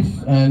Sharif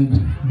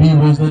and B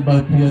was led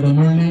by Priyada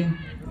Murli.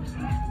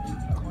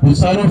 We'll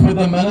start off with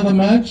the man of the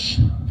match,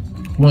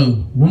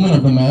 well, woman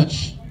of the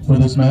match for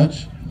this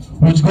match,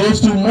 which goes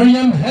to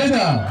Maryam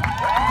Heda.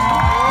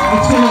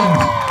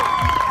 Excellent.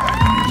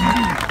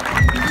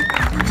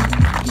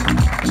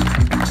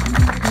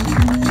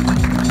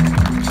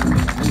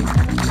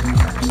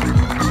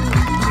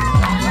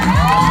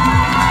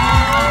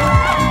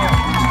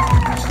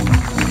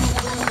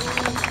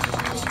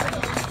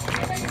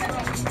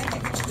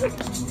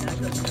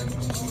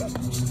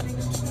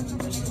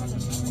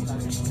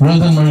 Well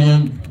done,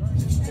 Maryam.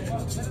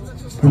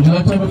 Would you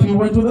like to have a few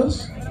words with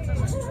us?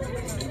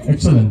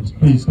 Excellent.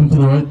 Please come to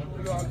the right.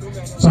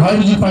 So how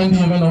did you find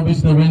the event?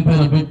 Obviously the rain played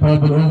a big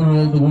part, but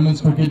overall the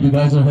women's cricket, you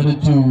guys are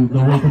headed to the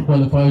World Cup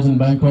qualifiers in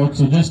Bangkok.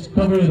 So just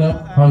cover it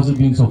up. How's it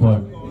been so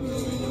far?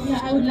 Yeah,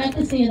 I would like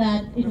to say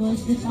that it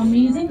was just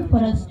amazing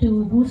for us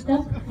to boost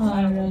up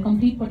our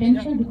complete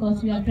potential,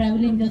 because we are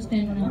traveling just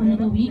in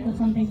another week or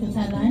something to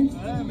Thailand.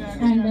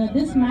 And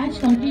this match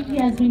completely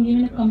has been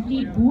given a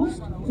complete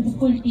boost to the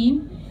full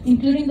team,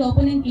 including the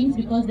opponent teams,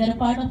 because they're a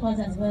part of us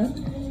as well.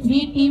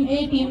 Be it Team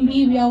A, Team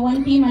B, we are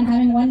one team and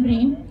having one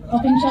dream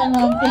of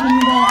inshallah taking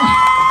the...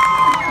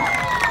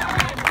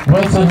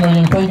 Well said,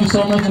 Mariam. Thank you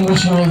so much and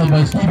wish you all the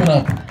best. Keep it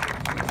up.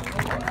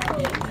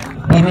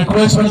 We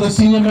request one of the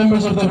senior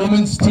members of the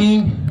women's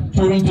team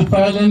touring to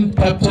Thailand,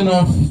 captain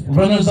of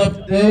runners-up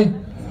today,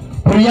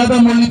 Priyada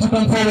Mulli, to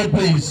come forward,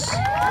 please.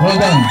 Well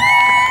done.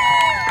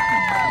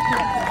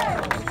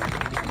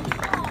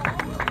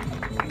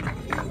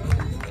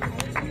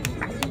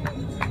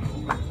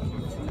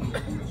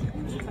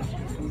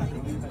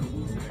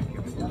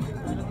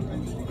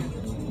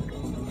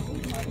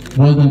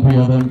 Well done,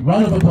 Priyada.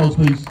 Round of applause,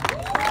 please.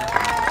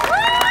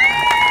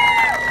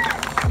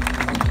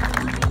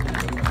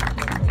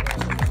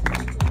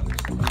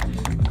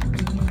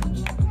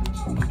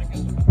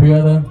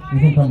 Priyada, you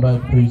can come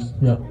back, please.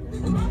 Yeah.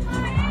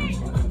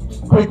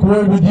 Quick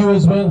word with you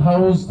as well. How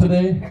was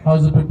today?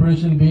 How's the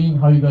preparation been?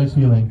 How are you guys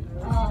feeling?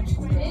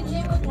 Today's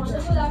game was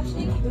wonderful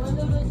actually. Even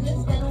though it was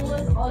just 10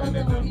 overs, all of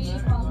them were really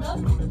pumped up.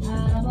 And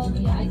about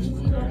the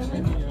ICC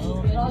tournament,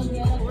 we're all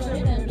geared up for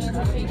it and we're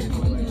hoping to do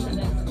the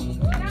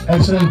best.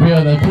 Excellent,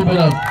 Priyada. Keep it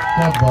up.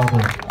 Top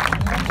bother.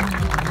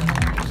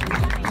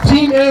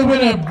 Team A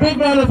winner. Big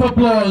round of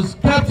applause.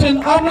 Captain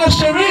Amna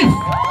Sharif.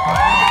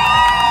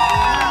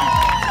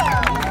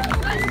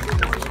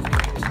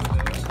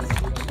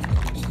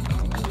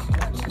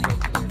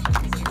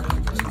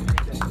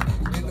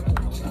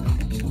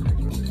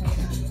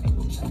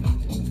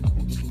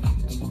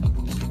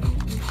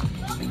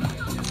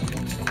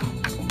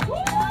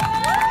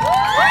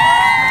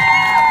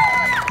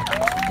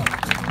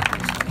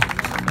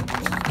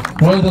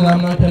 Well done,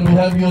 Amna. Can we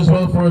have you as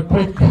well for a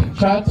quick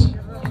chat?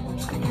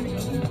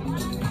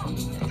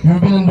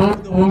 You've been involved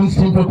with the women's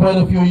team for quite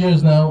a few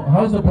years now.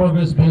 How's the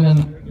progress been,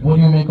 and what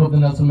do you make of the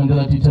Nelson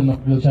Mandela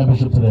T-10 World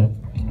Championship today?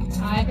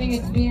 I think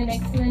it's been an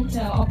excellent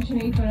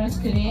opportunity for us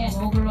today, and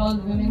overall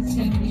the women's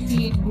team, we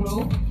see it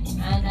grow,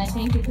 and I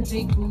think it's a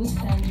big boost,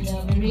 and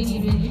we're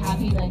really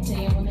happy that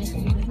the women's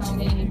team is now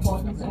getting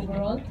importance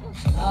overall.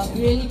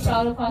 We're really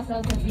proud of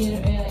ourselves that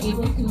we're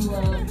able to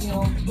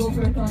go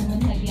for a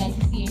tournament like the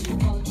ICC Asian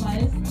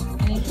qualifiers,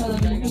 and inshallah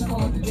we're looking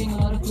forward to bring a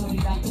lot of glory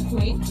back to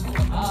Kuwait.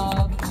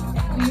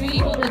 We really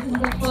hope that this is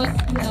the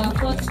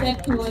first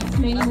step towards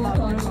many more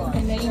tournaments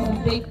and many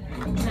more big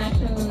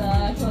national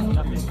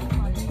tournaments.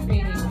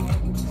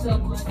 So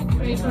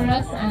pray for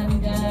us,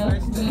 and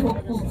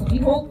we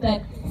hope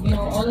that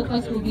all of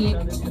us will be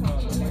able to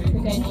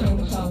potential,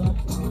 inshallah.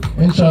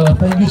 Inshallah.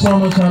 Thank you so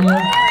much,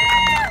 Amna.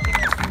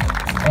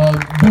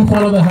 Do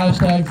follow the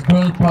hashtags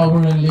Girl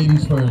Power and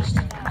Ladies First.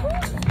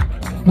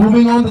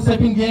 Moving on, the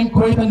second game,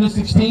 Kuwait Under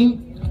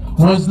 16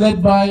 was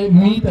led by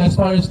Meet as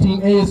far as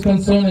Team A is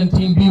concerned, and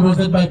Team B was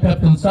led by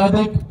Captain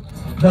Sadiq.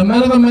 The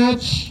man of the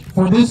match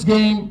for this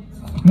game,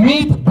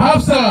 Meet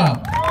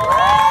Bhavsa.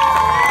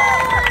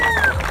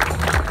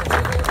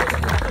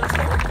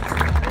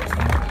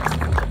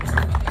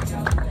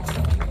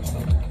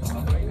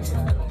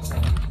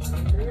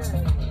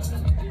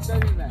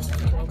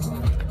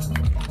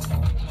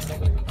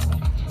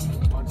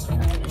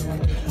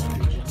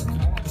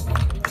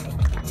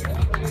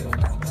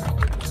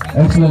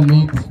 Excellent,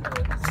 Meet.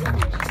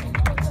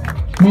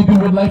 Meet, we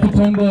would like to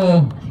turn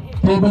the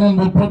table and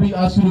we'll probably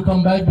ask you to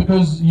come back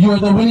because you are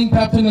the winning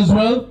captain as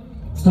well.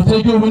 So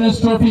take your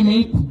winner's trophy,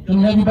 Meet. Can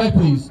we have you back,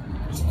 please?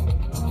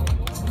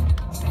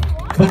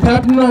 The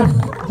captain of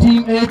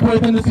Team A,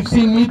 Kuwait Under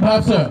 16, Meet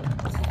Bhavsa.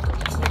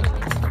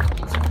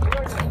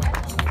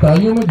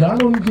 तालियों में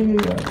जान होनी चाहिए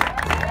यार.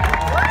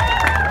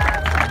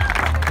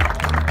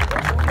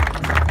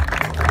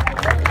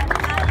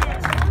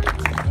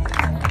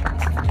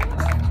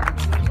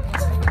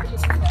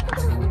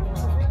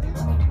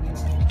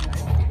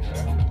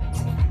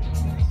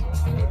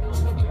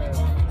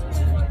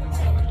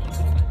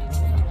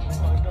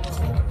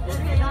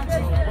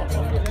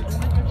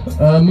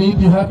 Meet,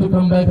 you have to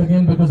come back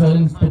again because I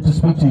didn't get to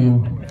speak to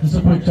you. Just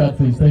a quick chat,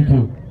 please. Thank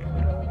you.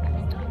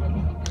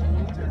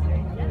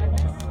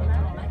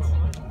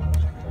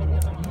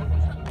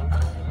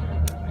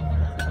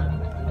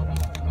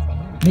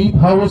 Meet,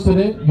 how was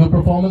today? Your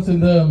performance in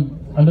the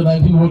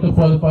Under-19 World Cup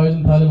qualifiers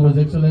in Thailand was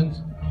excellent.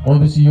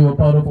 Obviously, you were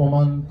part of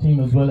Oman team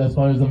as well as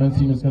far as the men's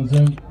team is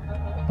concerned.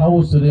 How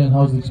was today and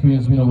how's the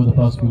experience been over the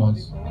past few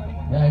months?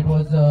 Yeah, it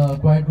was a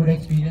quite good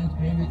experience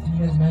playing with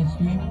seniors men's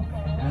team,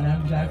 and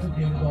I'm glad to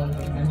play with all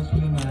the men's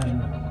team,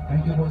 and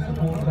thank you for the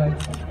support, guys.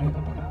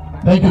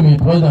 Thank you,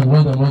 Meet. Well done,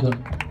 well done, well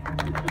done.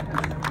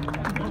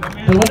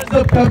 The World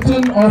Cup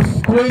captain of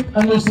Kuwait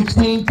Under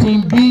 16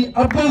 Team B,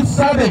 Abdul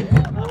Sadiq.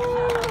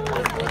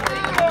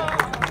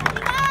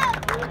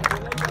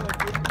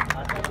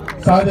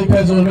 Sadiq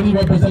has already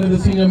represented the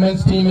senior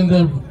men's team in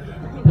the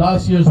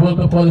last year's World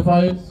Cup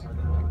qualifiers.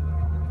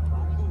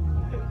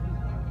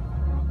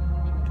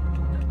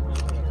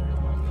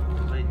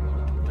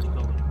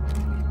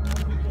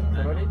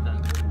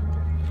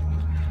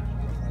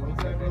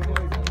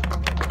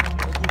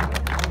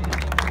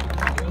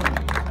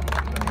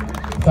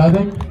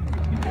 Sadiq,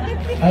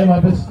 आए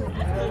वापस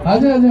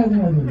आजा आजा आजा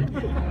आजा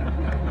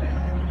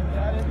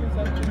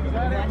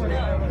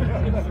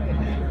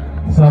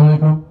अस्सलाम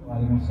वालेकुम।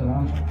 वालेकुम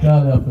सलाम। क्या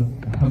हाल है आपका?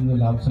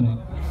 अल्हम्दुलिल्लाह, आप सुनाए?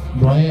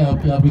 दुआएं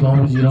आपकी, आप ही गाँव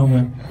में जी रहा हूँ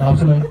मैं, आप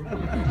सुनाए?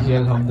 जी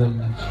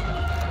अल्हम्दुलिल्लाह।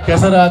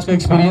 कैसा रहा आज का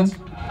एक्सपीरियंस?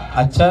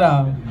 अच्छा रहा,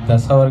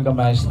 10 ओवर का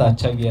मैच था,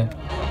 अच्छा गया।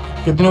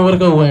 कितने ओवर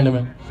का हुआ एंड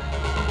में?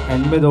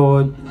 एंड में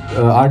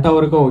 8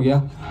 ओवर का हो गया,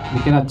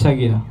 लेकिन अच्छा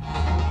गया।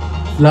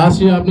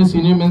 लास्ट ईयर आपने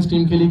सीनियर मेंस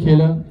टीम के लिए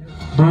खेला,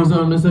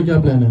 2019 से क्या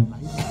प्लान है?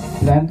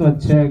 प्लान तो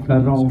अच्छा है, कर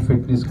रहा हूँ,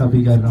 फिटनेस का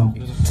भी कर रहा हूँ,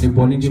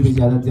 बॉलिंग पे भी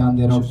ज़्यादा ध्यान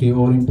दे रहा हूँ कि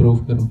और इम्प्रूव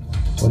करूँ,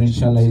 और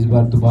इंशाल्लाह इस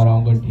बार दोबारा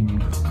आऊँगा टीम में।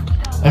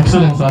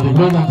 Excellent, Sadiq.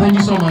 Well done. Thank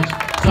you so much.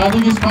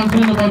 Sadiq is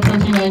confident about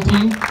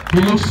 2019.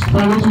 He looks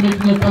forward to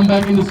making a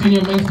comeback in the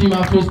senior men's team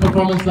after his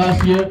performance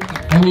last year,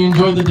 and he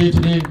enjoyed the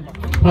day-to-day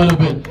quite a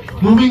bit.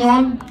 Moving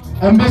on,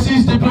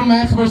 embassies,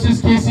 diplomats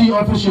versus KC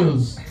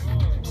officials.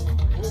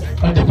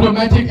 A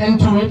diplomatic end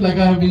to it, like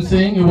I have been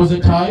saying. It was a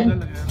tie.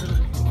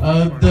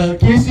 The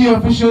KC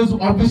officials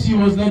obviously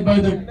was led by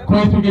the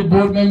Kuwait cricket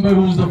board member,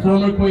 who is the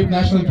former Kuwait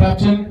national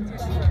captain.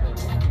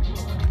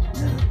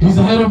 He's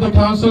the head of the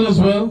council as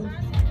well.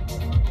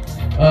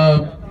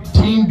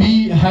 Team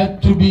B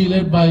had to be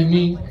led by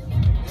me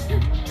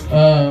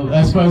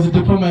as far as the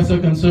diplomats are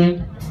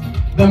concerned.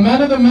 The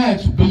man of the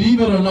match,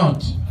 believe it or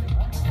not,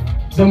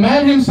 the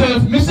man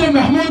himself, Mr.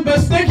 Mahmoud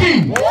Bastaki.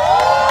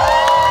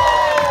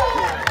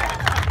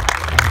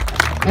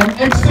 An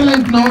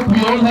excellent knock, we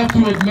all have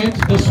to admit.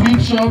 The sweep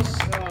shots,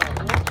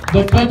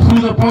 the cut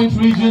through the point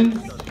region,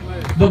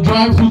 the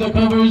drive through the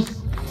covers.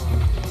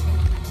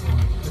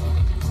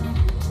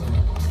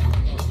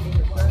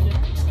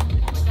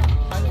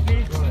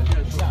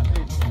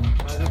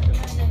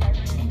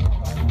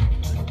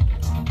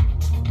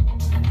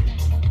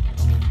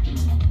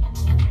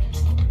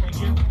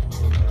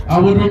 I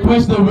would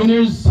request the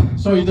winners,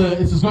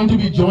 it's going to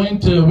be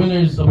joint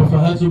winners, Abu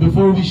Fahad. So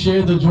before we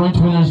share the joint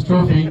winners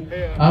trophy,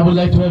 I would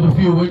like to have a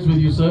few words with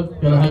you, sir.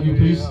 Can I have you,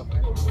 please?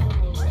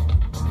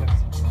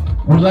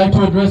 Would like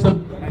to address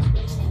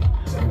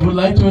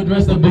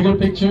the bigger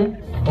picture.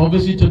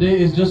 Obviously, today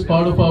is just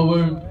part of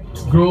our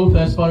growth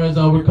as far as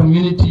our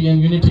community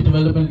and unity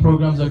development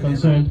programs are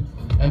concerned.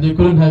 And there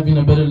couldn't have been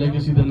a better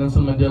legacy than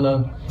Nelson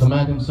Mandela, the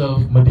man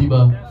himself,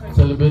 Madiba,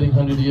 celebrating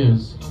 100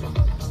 years.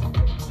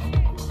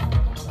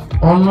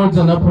 Onwards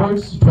and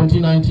upwards,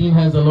 2019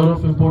 has a lot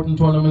of important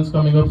tournaments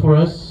coming up for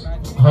us.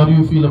 How do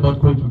you feel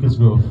about Kuwait cricket's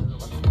growth?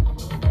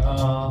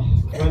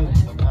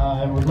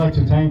 I would like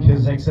to thank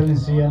His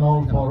Excellency and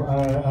all for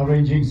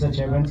arranging such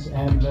events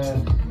and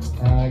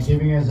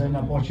giving us an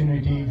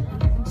opportunity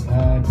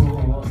to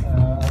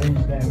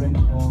arrange the event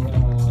on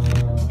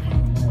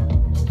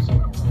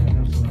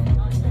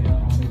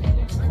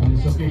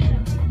this occasion.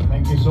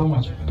 Thank you so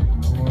much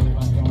for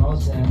coming on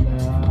us, and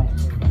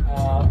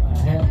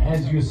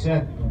as you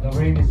said, the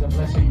rain is a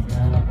blessing,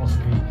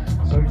 possibly.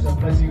 So it's a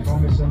blessing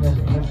from Mr.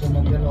 Nelson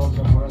Mandela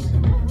also for us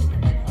today.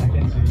 I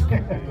can see.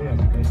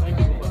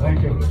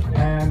 Thank you.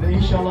 And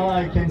inshallah,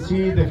 I can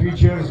see the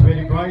future is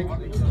very bright.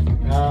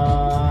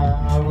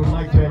 I would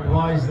like to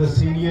advise the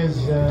seniors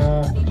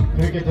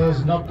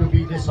cricketers not to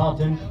be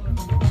disheartened.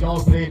 You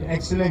all played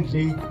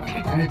excellently,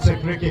 and it's a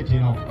cricket, you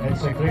know.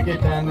 It's a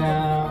cricket, and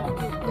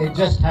it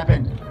just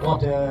happened.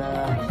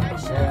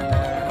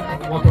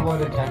 Whatever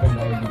it happened,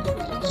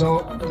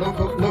 so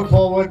look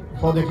forward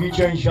for the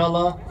future,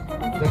 inshallah.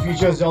 The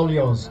future is all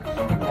yours.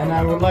 And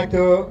I would like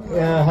to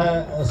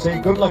say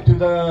good luck to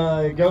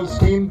the girls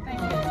team,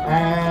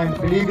 and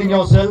believe in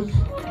yourself,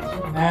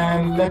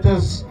 and let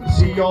us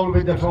see you all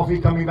with the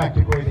trophy coming back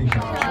to Kuwait,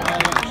 inshallah.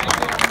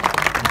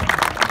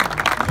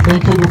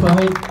 Thank you,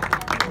 Fahad.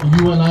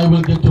 You and I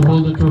will get to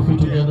hold the trophy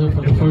together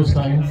for the first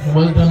time.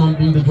 Well done on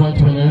being the joint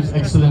winners.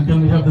 Excellent.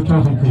 Can we have the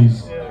trophy,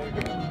 please?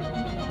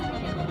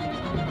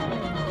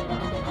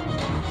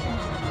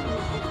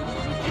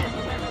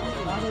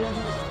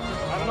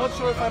 I'm not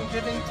sure if I'm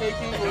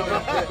taking or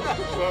not.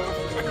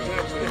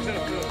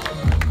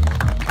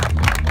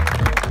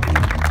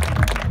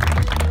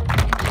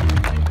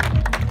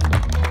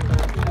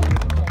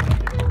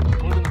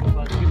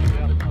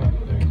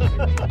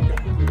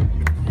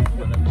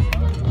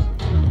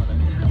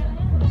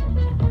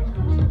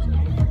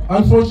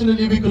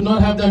 Unfortunately, we could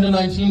not have the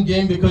under-19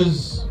 game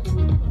because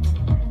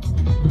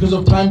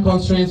of time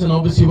constraints and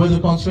obviously weather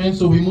constraints.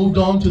 So we moved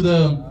on to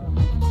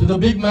the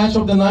big match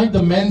of the night,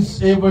 the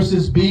men's A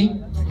versus B.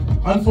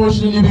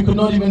 Unfortunately, we could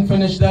not even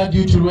finish that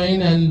due to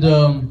rain, and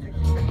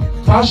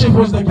Kashif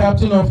was the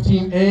captain of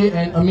Team A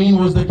and Amin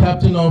was the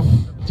captain of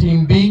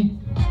Team B.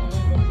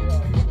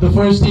 The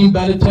first team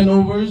batted 10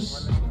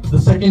 overs. The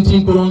second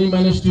team could only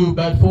manage to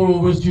bat 4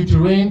 overs due to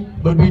rain.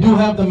 But we do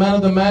have the man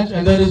of the match,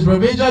 and that is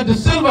Raveja De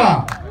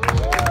Silva.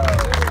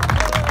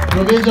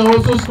 Raveja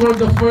also scored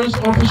the first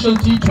official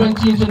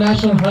T-20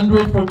 international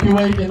 100 for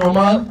Kuwait in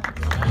Oman.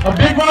 A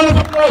big round of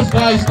applause,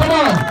 guys, come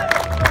on!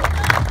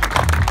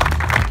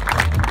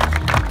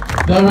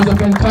 That was a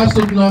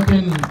fantastic knock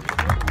in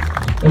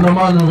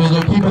Oman,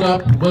 Raveja. Keep it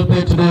up. Well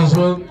played today as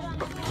well.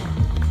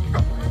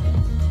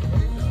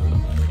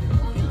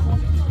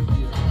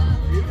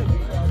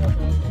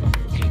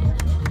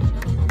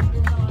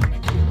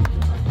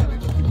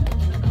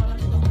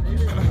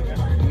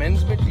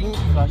 Mains में team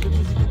Kashif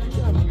किसी की थी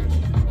क्या?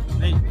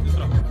 नहीं,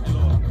 दूसरा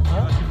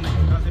काशिफ नहीं,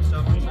 काशिफ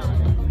साहब नहीं।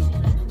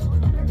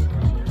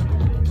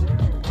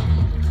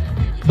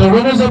 The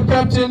runners up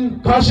captain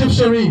Kashif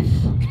Sharif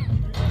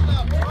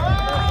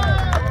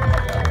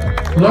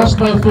lost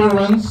by 4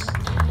 runs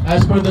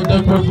as per the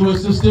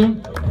Duckworth-Lewis system.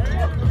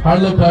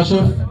 Hard luck,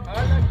 Kashif.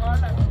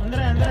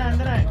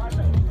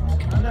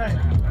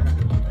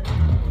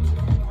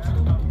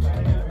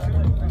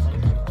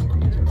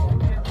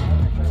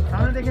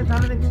 सामने देखिए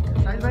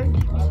साहिल भाई।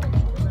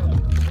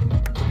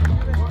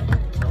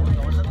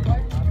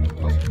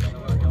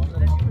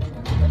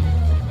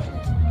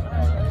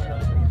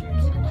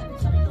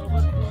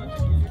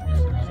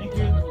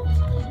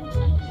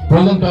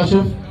 Well done,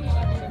 Kashif.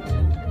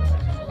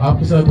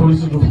 आपके साथ थोड़ी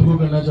सी गुफ्तगू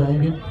करना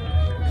चाहेंगे।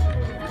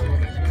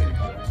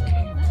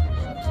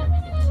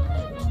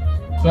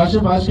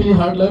 काशिफ, आज के लिए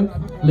हार्ड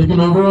लक,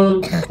 लेकिन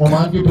ओवरऑल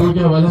ओमान के टूर के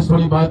हवाले से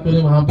थोड़ी बात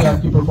करें। वहाँ पे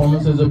आपकी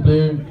परफॉर्मेंस एज अ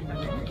प्लेयर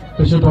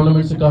पिछले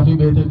टूर्नामेंट से काफी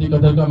बेहतर थी।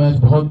 कतर का मैच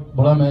बहुत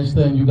बड़ा मैच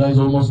था, and you guys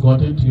almost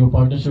got it. Your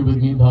partnership with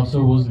Meet Bhavsar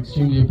was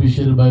extremely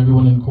appreciated by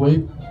everyone in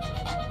Kuwait.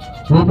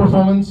 वो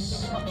परफॉर्मेंस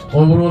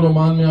ओवरऑल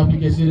ओमान में आपकी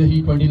कैसी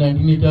रही?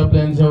 2019 में क्या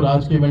प्लान्स हैं और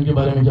आज के इवेंट के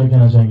बारे में क्या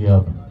कहना चाहेंगे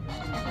आप?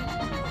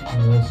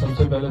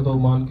 सबसे पहले तो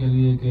ओमान के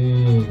लिए कि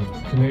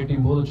कुवैत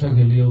टीम बहुत अच्छा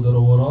खेली है उधर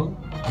ओवरऑल।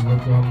 उधर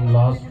तो हम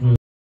लास्ट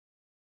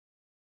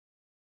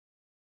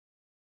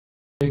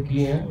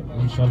किए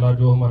हैं, इंशाल्लाह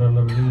जो हमारा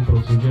लर्निंग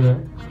प्रोसीजर है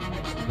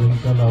तो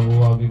इंशाल्लाह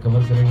वो आगे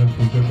कवर करेंगे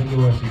फ्यूचर में, कि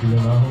वो ऐसी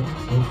चीज़ें ना हो।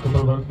 और उसके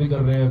ऊपर वर्क भी कर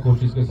रहे हैं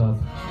कोचेस के साथ,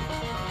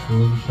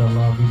 तो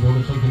इंशाल्लाह अभी बहुत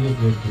अच्छा खेलिए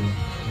कुवैत टीम।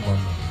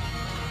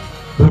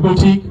 बिल्कुल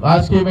ठीक।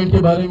 आज के इवेंट के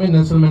बारे में,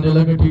 नेल्सन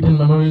मंडेला का T-10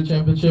 मेमोरियल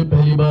चैंपियनशिप,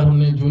 पहली बार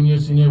हमने जूनियर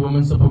सीनियर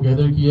वुमेन सबको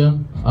गैदर किया।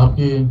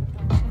 आपके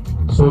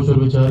सोच और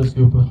विचार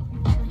इसके ऊपर?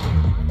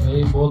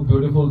 ये बहुत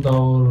ब्यूटीफुल था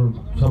और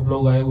सब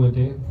लोग आए हुए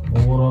थे।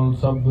 ओवरऑल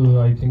सब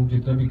आई थिंक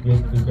जितने भी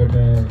क्रिकेट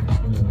है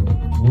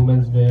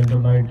वुमेन्स में, अंडर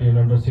 19,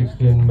 अंडर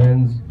 16,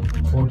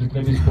 मेंस और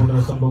जितने भी स्पोर्ट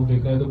है सब लोग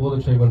देख रहे हैं, तो बहुत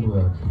अच्छा इवेंट हुआ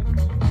है।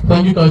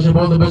 Thank you, Kashif.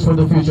 All the best for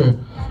the future.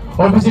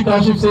 Obviously,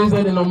 Kashif says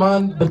that in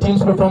Oman, the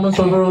team's performance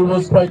overall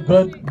was quite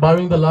good,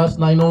 barring the last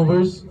 9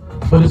 overs.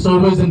 But it's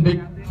always in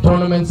big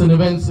tournaments and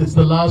events, it's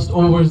the last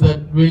overs that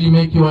really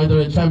make you either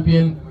a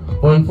champion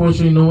or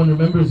unfortunately no one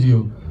remembers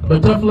you.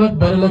 But tough luck,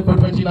 better luck for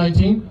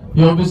 2019.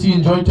 You obviously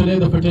enjoyed today,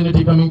 the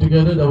fraternity coming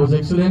together, that was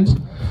excellent.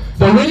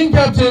 The winning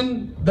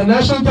captain, the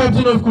national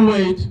captain of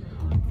Kuwait,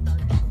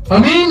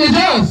 Amin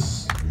Ijaz.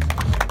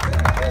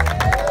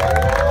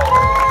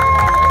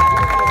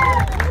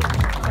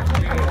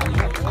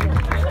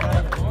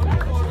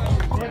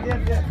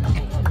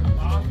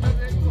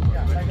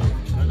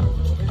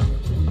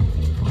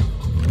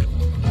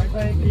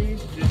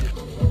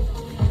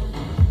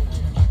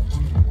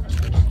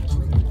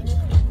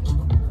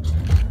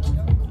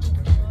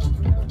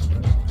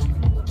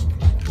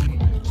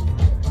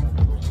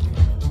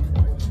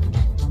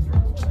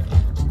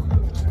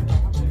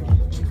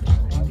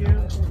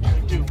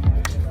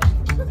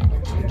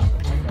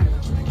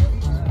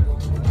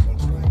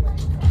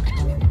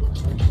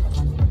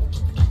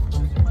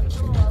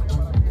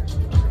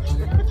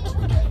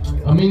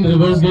 Amin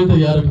reverse gate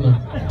तैयार रखना।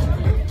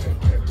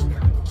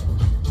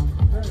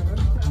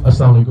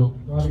 अस्सलाम वालेकुम।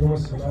 वालेकुम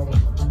अस्सलाम।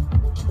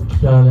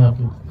 क्या हाल है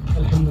आपके?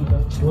 अल्हम्दुलिल्लाह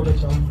बहुत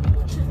अच्छा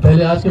हूँ।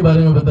 पहले आज के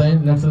बारे में बताएं।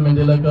 नेल्सन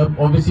मंडेला कप,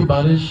 ऑब्वियसली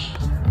बारिश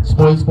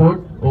स्पॉइल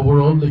स्पोर्ट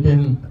ओवरऑल,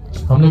 लेकिन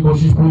हमने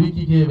कोशिश पूरी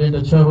की कि इवेंट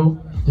अच्छा हो,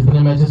 जितने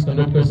मैचेस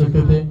कंडक्ट कर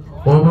सकते थे।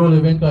 ओवरऑल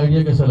इवेंट का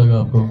आइडिया कैसा लगा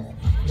आपको?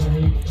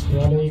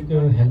 एक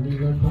हेल्दी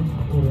इवेंट हो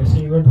और ऐसे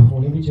इवेंट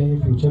होने भी चाहिए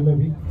फ्यूचर में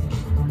भी।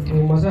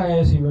 तो मज़ा आया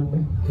इस इवेंट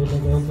में, खेलने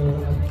का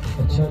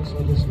अच्छा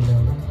एक्सपीरियंस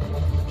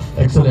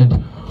मिला। एक्सेलेंट।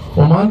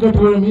 ओमान का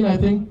टूर, अमीन आई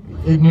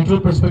थिंक एक न्यूट्रल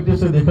पर्सपेक्टिव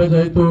से देखा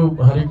जाए तो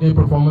हर एक ने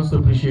परफॉर्मेंस तो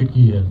अप्रिशिएट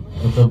की है।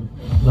 मतलब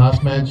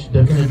लास्ट मैच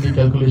डेफिनेटली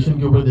कैलकुलेशन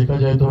के ऊपर देखा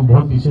जाए तो हम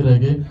बहुत पीछे रह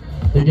गए,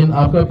 लेकिन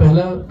आपका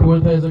पहला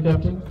टूर था एज अ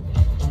कैप्टन।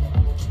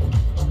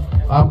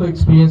 आपका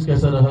एक्सपीरियंस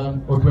कैसा रहा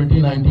और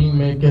 2019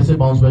 में कैसे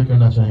बाउंस बैक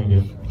करना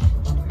चाहेंगे?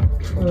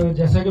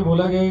 जैसा कि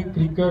बोला गया,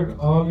 क्रिकेट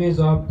ऑलवेज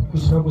आप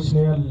कुछ ना कुछ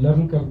नया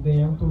लर्न करते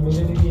हैं, तो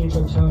मेरे लिए एक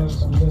अच्छा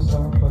एक्सपीरियंस था।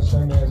 First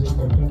time as a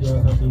captain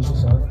गया था टीम के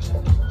साथ,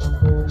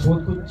 तो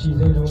बहुत कुछ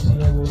चीज़ें जो सी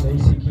हैं वो नई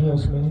सीखी हैं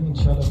उसमें।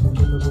 इंशाल्लाह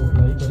फ्यूचर में वो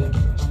अप्लाई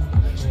करेंगे,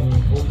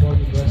 होप फॉर द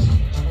बेस्ट,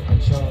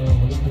 अच्छा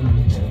होने की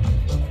उम्मीद है।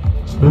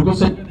 बिल्कुल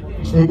सही।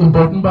 एक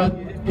इम्पोर्टेंट बात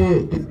कि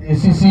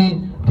ACC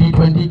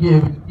T20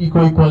 की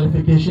कोई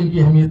क्वालिफिकेशन की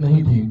अहमियत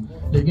नहीं थी,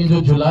 लेकिन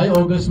जो जुलाई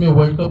अगस्त में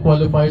वर्ल्ड कप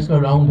क्वालिफायर्स का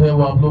राउंड है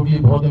वो आप लोगों के लिए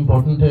बहुत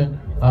इंपॉर्टेंट है।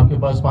 आपके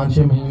पास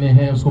 5-6 महीने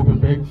हैं उसको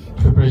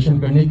प्रिपरेशन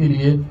करने के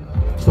लिए।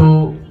 तो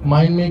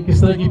माइंड में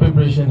किस तरह की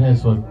प्रिपरेशन है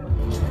इस वक्त?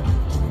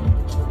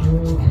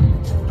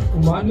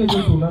 ओमान में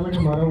जो टूर्नामेंट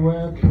हमारा हुआ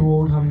है थ्रू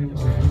आउट हम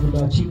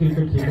अच्छी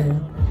क्रिकेट खेले हैं।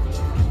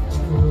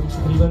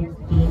 तकरीबन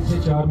 3 से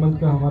 4 मंथ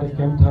का हमारा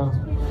कैंप था,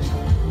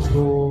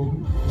 जो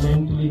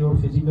मेंटली और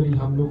फिजिकली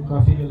हम लोग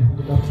काफ़ी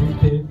अल्हम्दुलिल्लाह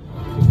फिट थे।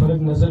 तो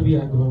फ़र्क नज़र भी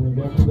आया ग्राउंड में,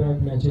 बैक टू बैक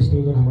मैचेस थे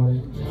उधर हमारे।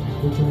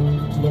 लेकिन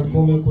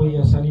लड़कों में कोई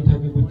ऐसा नहीं था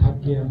कि कोई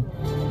थक गया,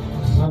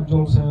 सब जो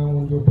हैं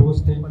उन जो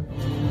दोस्त थे।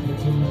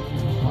 लेकिन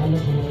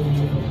हालत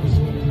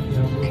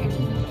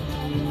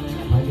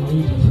फाइनल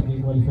नहीं जीत सके,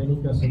 क्वालिफाई नहीं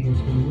कर सके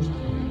उसके लिए।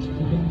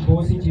 लेकिन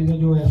बहुत सी चीज़ें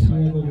जो ऐसी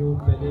हैं तो जो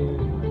पहले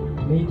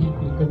नहीं थी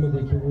क्रिकेट में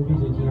देखी वो भी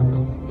देखी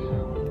हमने।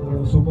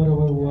 सुपर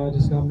ओवर हुआ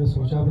जिसका हमने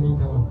सोचा भी नहीं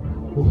था,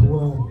 वो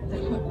हुआ।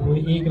 वो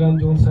 1 रन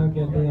जो सा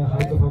कहते हैं,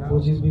 हर दफ़ा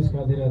कोचेस भी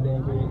सिखाते रहते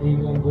हैं कि 1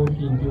 रन गोल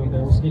टीम की होता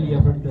है, उसके लिए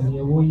एफर्ट करनी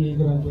है। वो ही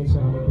 1 रन जो सा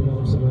हमें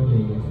टूर्नामेंट से बाहर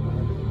ले गए।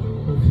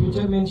 तो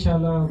फ्यूचर में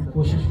इंशाल्लाह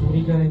कोशिश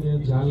पूरी करेंगे,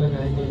 जान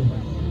लगाएंगे।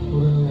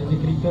 और एज ए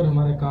क्रिकेटर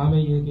हमारा काम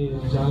है ये कि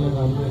जान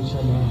लगाऊंगा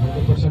इंशाल्लाह,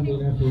 100%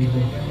 देना है फील्ड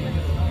में,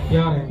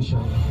 प्यार है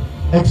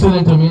इंशाल्लाह।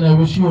 Excellent Amin, I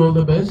wish you all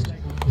the best.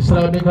 जिस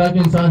तरह आपने कहा कि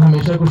इंसान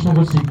हमेशा कुछ ना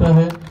कुछ सीखता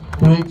है,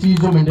 तो एक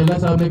चीज़ जो मंडेला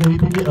साहब ने कही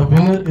थी कि a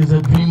winner is a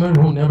dreamer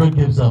who never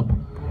gives up.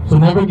 So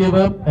never give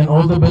up and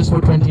all the best for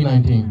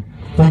 2019.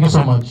 Thank you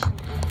so much.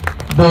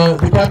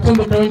 The captain,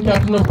 the current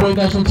captain of Kuwait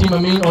national team,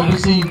 Amin,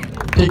 obviously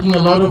taking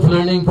a lot of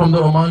learning from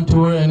the Oman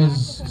tour and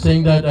is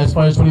saying that as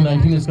far as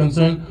 2019 is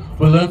concerned,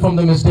 we'll learn from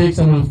the mistakes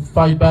and we'll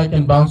fight back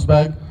and bounce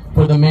back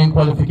for the main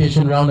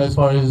qualification round as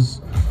far as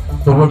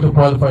the World Cup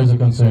qualifiers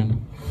are concerned.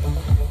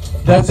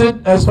 That's it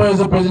as far as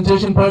the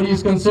presentation party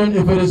is concerned.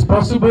 If it is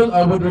possible,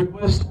 I would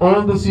request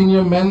all the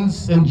senior men's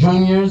and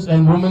juniors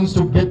and women's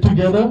to get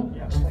together.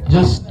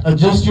 Just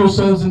adjust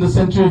yourselves in the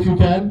center if you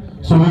can,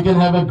 so we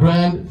can have a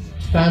grand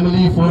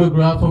family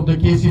photograph of the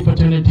KC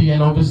fraternity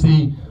and obviously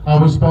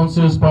our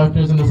sponsors,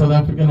 partners, and the South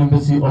African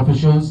Embassy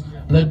officials,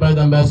 led by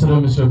the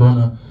ambassador, Mr.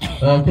 Bona.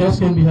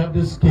 Kes, can we have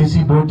this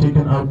KC board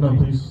taken out now,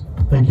 please?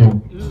 Thank you.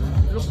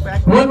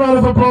 One round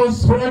of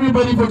applause for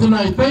everybody for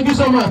tonight. Thank you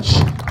so much.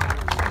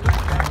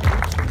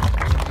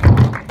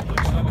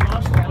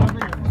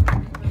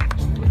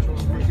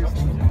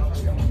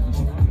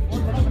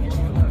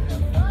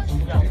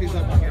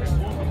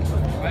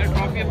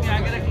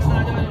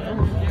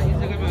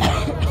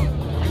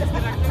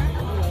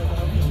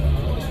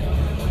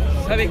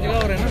 सब एक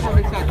जगह हो रहे हैं ना, सब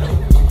एक साथ।